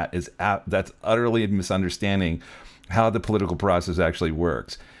think that's utterly misunderstanding how the political process actually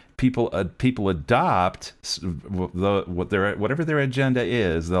works. People adopt whatever their agenda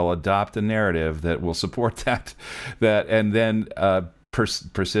is. They'll adopt a narrative that will support that, and then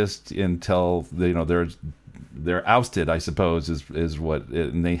persist until they're ousted, I suppose, is what.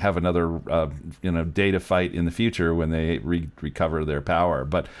 And they have another day to fight in the future when they recover their power.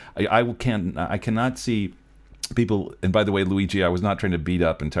 But I cannot see people, and by the way, Luigi, I was not trying to beat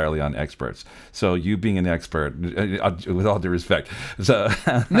up entirely on experts. So you being an expert, with all due respect. So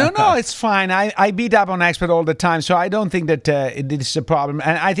No, it's fine. I beat up on experts all the time, so I don't think that it is a problem.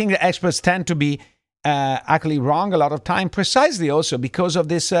 And I think the experts tend to be actually wrong a lot of time, precisely also because of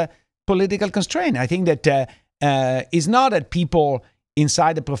this political constraint. I think that it's not that people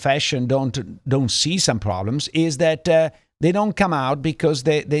inside the profession don't see some problems, is that they don't come out because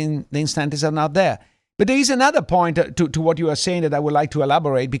the incentives are not there. But there is another point to what you are saying that I would like to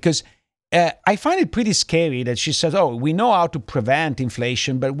elaborate, because I find it pretty scary that she says, we know how to prevent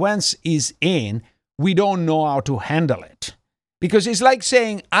inflation, but once it's in, we don't know how to handle it. Because it's like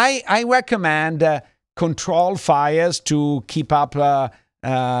saying, I recommend control fires to keep up the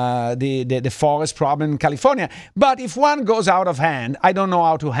forest problem in California. But if one goes out of hand, I don't know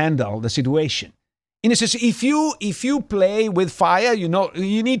how to handle the situation. In a sense, if you play with fire, you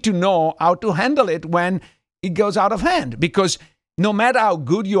need to know how to handle it when it goes out of hand. Because no matter how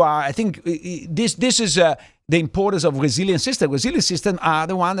good you are, I think this is the importance of resilient systems. Resilient systems are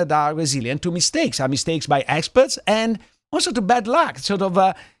the ones that are resilient to mistakes. Are mistakes by experts and also to bad luck. Sort of,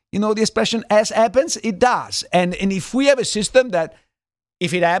 the expression "as happens, it does." And if we have a system that,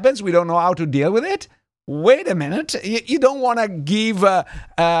 if it happens, we don't know how to deal with it. Wait a minute, you don't want to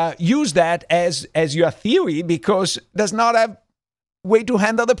use that as your theory, because does not have way to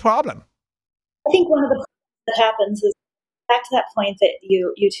handle the problem. I think one of the problems that happens is, back to that point that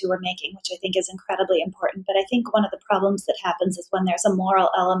you two were making, which I think is incredibly important, but I think one of the problems that happens is when there's a moral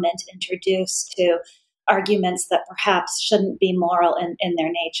element introduced to arguments that perhaps shouldn't be moral in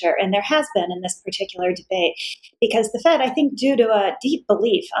their nature. And there has been in this particular debate, because the Fed, I think, due to a deep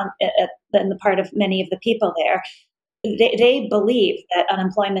belief in the part of many of the people there, they believe that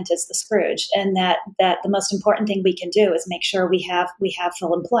unemployment is the Scrooge, and that the most important thing we can do is make sure we have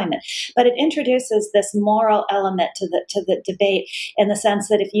full employment. But it introduces this moral element to the debate, in the sense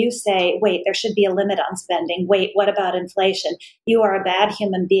that if you say, wait, there should be a limit on spending, wait, what about inflation? You are a bad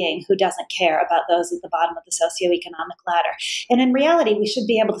human being who doesn't care about those at the bottom of the socioeconomic ladder. And in reality, we should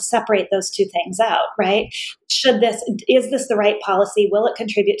be able to separate those two things out, right? Is this the right policy? Will it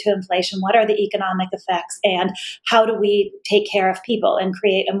contribute to inflation? What are the economic effects? And how do we take care of people and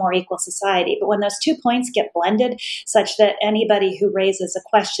create a more equal society? But when those 2 points get blended such that anybody who raises a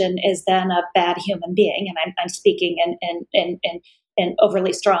question is then a bad human being, and I'm speaking in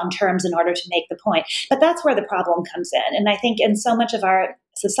overly strong terms in order to make the point, but that's where the problem comes in. And I think in so much of our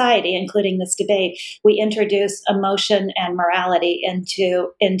society, including this debate, we introduce emotion and morality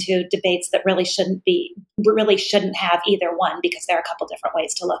into debates that really shouldn't have either one, because there are a couple different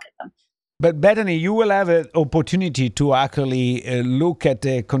ways to look at them. But Bethany, you will have an opportunity to actually look at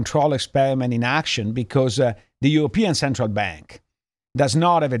the control experiment in action, because the European Central Bank does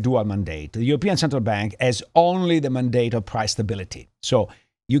not have a dual mandate. The European Central Bank has only the mandate of price stability. So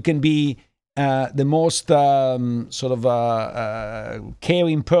you can be the most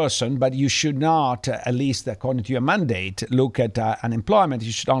caring person, but you should not, at least according to your mandate, look at unemployment.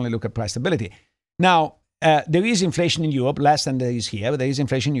 You should only look at price stability. Now, there is inflation in Europe, less than there is here, but there is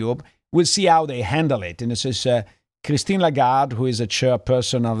inflation in Europe. We'll see how they handle it. And this is Christine Lagarde, who is a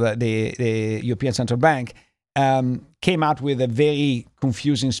chairperson of the European Central Bank, came out with a very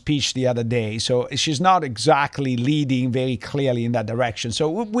confusing speech the other day. So she's not exactly leading very clearly in that direction. So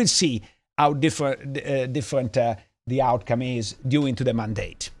we'll see how different the outcome is due into the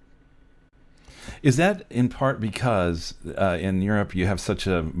mandate. Is that in part because in Europe you have such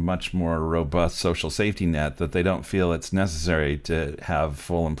a much more robust social safety net that they don't feel it's necessary to have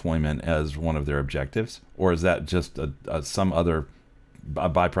full employment as one of their objectives? Or is that just a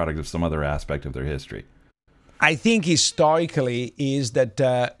byproduct of some other aspect of their history? I think historically is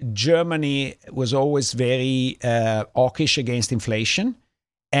that Germany was always very hawkish against inflation,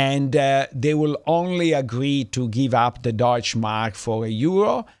 and they will only agree to give up the Deutsche Mark for a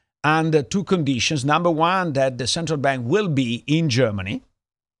euro under two conditions. Number one, that the central bank will be in Germany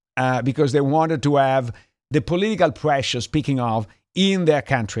because they wanted to have the political pressure, speaking of, in their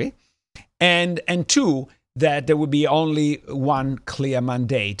country. And two, that there would be only one clear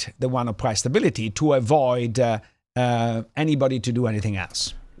mandate, the one of price stability, to avoid anybody to do anything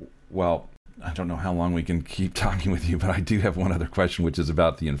else. Well, I don't know how long we can keep talking with you, but I do have one other question, which is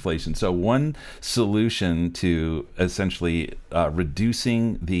about the inflation. So one solution to essentially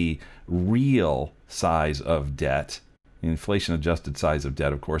reducing the real size of debt, the inflation-adjusted size of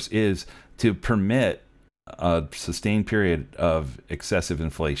debt, of course, is to permit a sustained period of excessive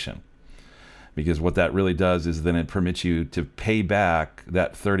inflation. Because what that really does is then it permits you to pay back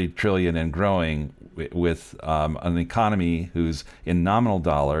that 30 trillion and growing with an economy whose in nominal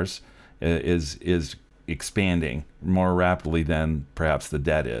dollars is expanding more rapidly than perhaps the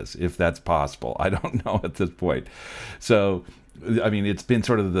debt is, if that's possible. I don't know at this point. So, I mean, it's been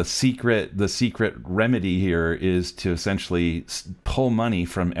sort of the secret remedy here is to essentially pull money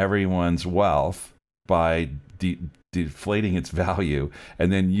from everyone's wealth by deflating its value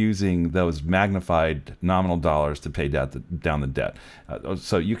and then using those magnified nominal dollars to pay down the debt.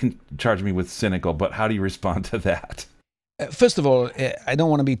 So you can charge me with cynical, but how do you respond to that? First of all, I don't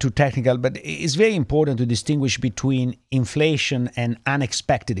want to be too technical, but it's very important to distinguish between inflation and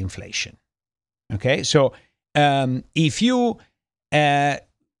unexpected inflation. Okay, so if you,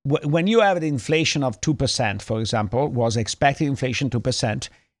 when you have an inflation of 2%, for example, was expected inflation 2%,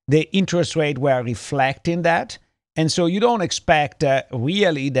 the interest rate were reflecting that. And so you don't expect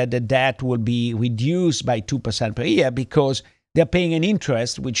really that the debt will be reduced by 2% per year because they're paying an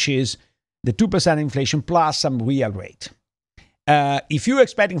interest, which is the 2% inflation plus some real rate. If you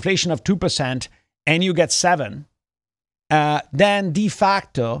expect inflation of 2% and you get 7%, then de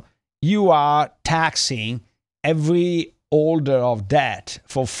facto you are taxing every holder of debt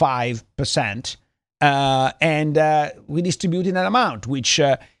for 5% and redistributing that amount, which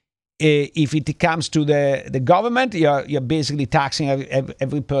if it comes to the government, you're basically taxing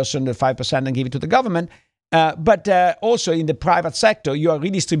every person the 5% and give it to the government. But also in the private sector, you are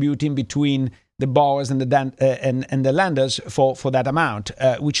redistributing between the borrowers and the lenders for that amount,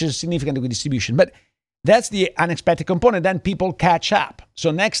 which is a significant redistribution. But that's the unexpected component. Then people catch up. So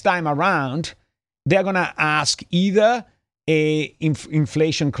next time around, they're going to ask either a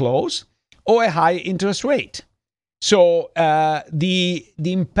inflation clause or a high interest rate. So the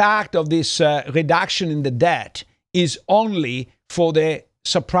impact of this reduction in the debt is only for the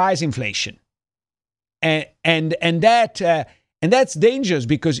surprise inflation, and that's dangerous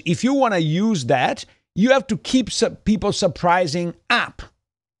because if you want to use that, you have to keep people surprising up.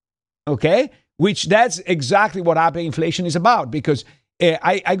 Okay, which that's exactly what hyperinflation is about. Because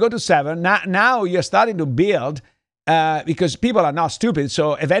I go to 7 now. You're starting to build. Because people are not stupid,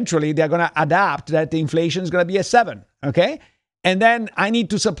 so eventually they're going to adapt that the inflation is going to be a 7, okay? And then I need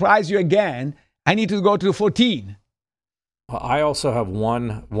to surprise you again. I need to go to 14. I also have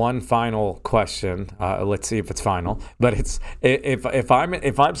one final question. Let's see if it's final. But it's if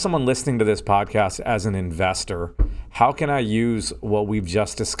I'm someone listening to this podcast as an investor, how can I use what we've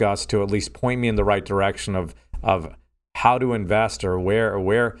just discussed to at least point me in the right direction of how to invest or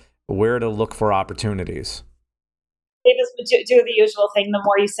where to look for opportunities? They just do the usual thing. The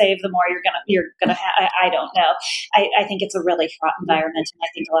more you save, the more you're gonna. I don't know. I think it's a really fraught environment, and I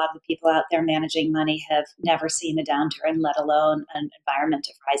think a lot of the people out there managing money have never seen a downturn, let alone an environment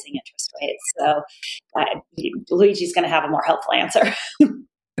of rising interest rates. So Luigi's going to have a more helpful answer.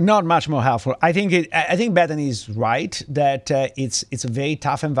 Not much more helpful. I think Bethany is right that it's a very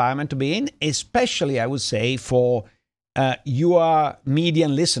tough environment to be in, especially I would say for your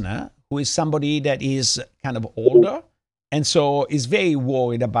median listener, who is somebody that is kind of older. And so is very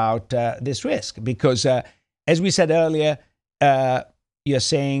worried about this risk because, as we said earlier, you're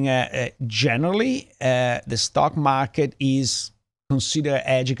saying generally the stock market is considered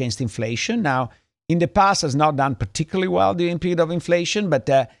hedge against inflation. Now, in the past, has not done particularly well during period of inflation, but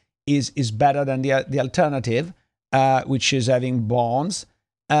is better than the alternative, which is having bonds,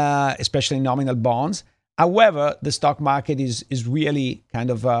 especially nominal bonds. However, the stock market is really kind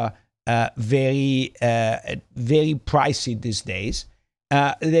of very pricey these days.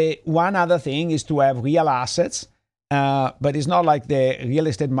 The one other thing is to have real assets, but it's not like the real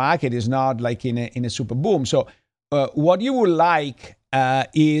estate market is not like in a super boom. So what you would like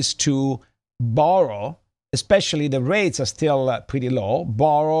is to borrow, especially the rates are still pretty low,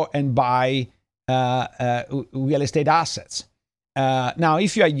 borrow and buy real estate assets. Now,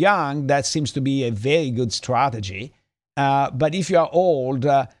 if you are young, that seems to be a very good strategy. But if you are old,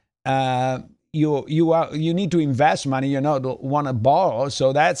 you need to invest money. You don't want to borrow,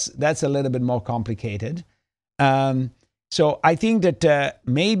 so that's a little bit more complicated. So I think that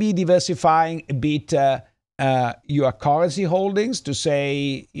maybe diversifying a bit your currency holdings to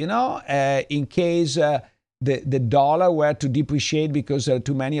say, in case the dollar were to depreciate because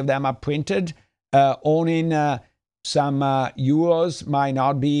too many of them are printed, owning some euros might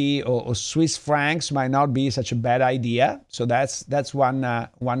not be, or Swiss francs might not be such a bad idea. So that's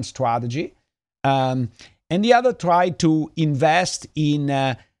one strategy. And the other, try to invest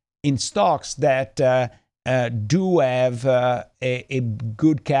in stocks that do have a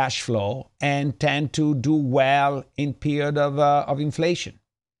good cash flow and tend to do well in period of inflation.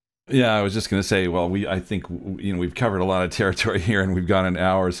 Yeah, I was just going to say, well, I think we've covered a lot of territory here, and we've gone an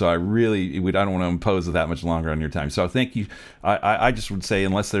hour, so I don't want to impose that much longer on your time. So thank you. I just would say,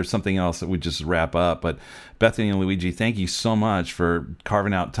 unless there's something else, that we just wrap up. But Bethany and Luigi, thank you so much for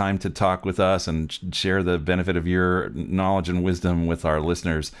carving out time to talk with us and share the benefit of your knowledge and wisdom with our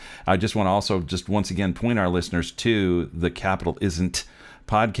listeners. I just want to also just once again point our listeners to the Capital Isn't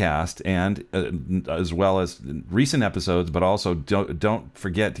podcast, and as well as recent episodes, but also don't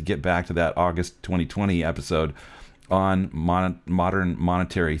forget to get back to that August 2020 episode on modern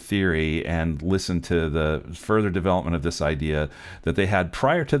monetary theory and listen to the further development of this idea that they had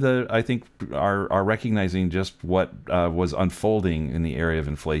prior to I think are recognizing just what was unfolding in the area of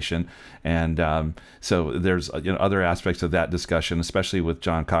inflation. And so there's other aspects of that discussion, especially with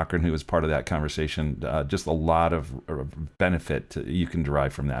John Cochran, who was part of that conversation. Just a lot of benefit you can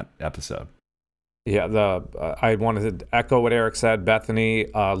derive from that episode. Yeah, I wanted to echo what Eric said. Bethany,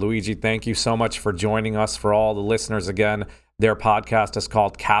 Luigi, thank you so much for joining us. For all the listeners, again, their podcast is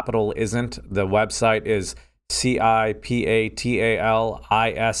called Capital Isn't. The website is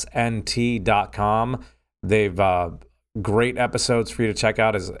CIPATALISNT.com. They've great episodes for you to check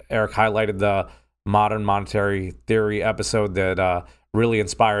out. As Eric highlighted, the modern monetary theory episode that really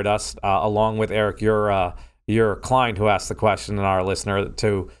inspired us, along with Eric, your client who asked the question and our listener,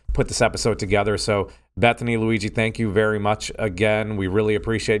 to put this episode together. So Bethany, Luigi, thank you very much again. We really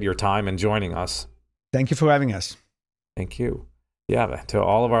appreciate your time and joining us. Thank you for having us. Thank you. Yeah, to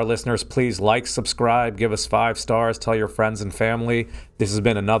all of our listeners, please like, subscribe, give us 5 stars, tell your friends and family. This has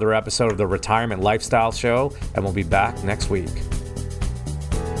been another episode of the Retirement Lifestyle Show, and we'll be back next week.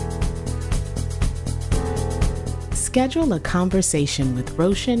 Schedule a conversation with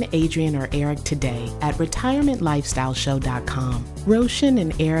Roshan, Adrian, or Eric today at retirementlifestyleshow.com. Roshan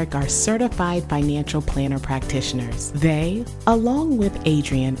and Eric are certified financial planner practitioners. They, along with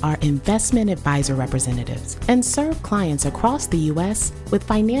Adrian, are investment advisor representatives and serve clients across the U.S. with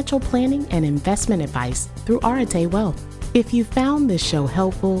financial planning and investment advice through Arete Wealth. If you found this show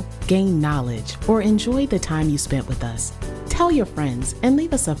helpful, gained knowledge, or enjoyed the time you spent with us, tell your friends and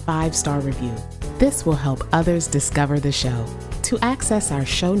leave us a 5-star review. This will help others discover the show. To access our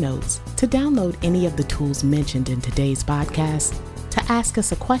show notes, to download any of the tools mentioned in today's podcast, to ask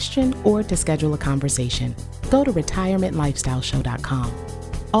us a question, or to schedule a conversation, go to retirementlifestyleshow.com.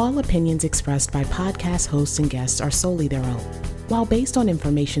 All opinions expressed by podcast hosts and guests are solely their own. While based on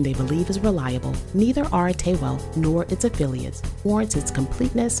information they believe is reliable, neither Arete Wealth nor its affiliates warrants its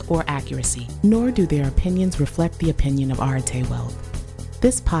completeness or accuracy, nor do their opinions reflect the opinion of Arete Wealth.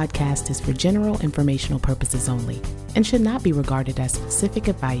 This podcast is for general informational purposes only and should not be regarded as specific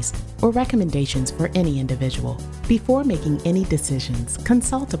advice or recommendations for any individual. Before making any decisions,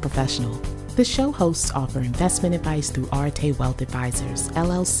 consult a professional. The show hosts offer investment advice through Arete Wealth Advisors,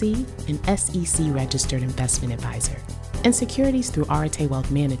 LLC, an SEC-registered investment advisor, and securities through Arete Wealth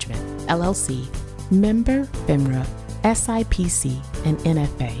Management, LLC, member FINRA, SIPC, and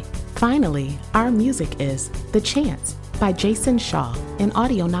NFA. Finally, our music is The Chance by Jason Shaw and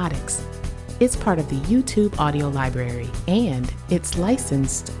Audionautics. It's part of the YouTube audio library, and it's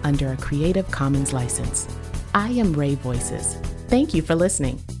licensed under a Creative Commons license. I am Ray Voices. Thank you for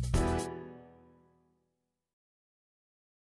listening.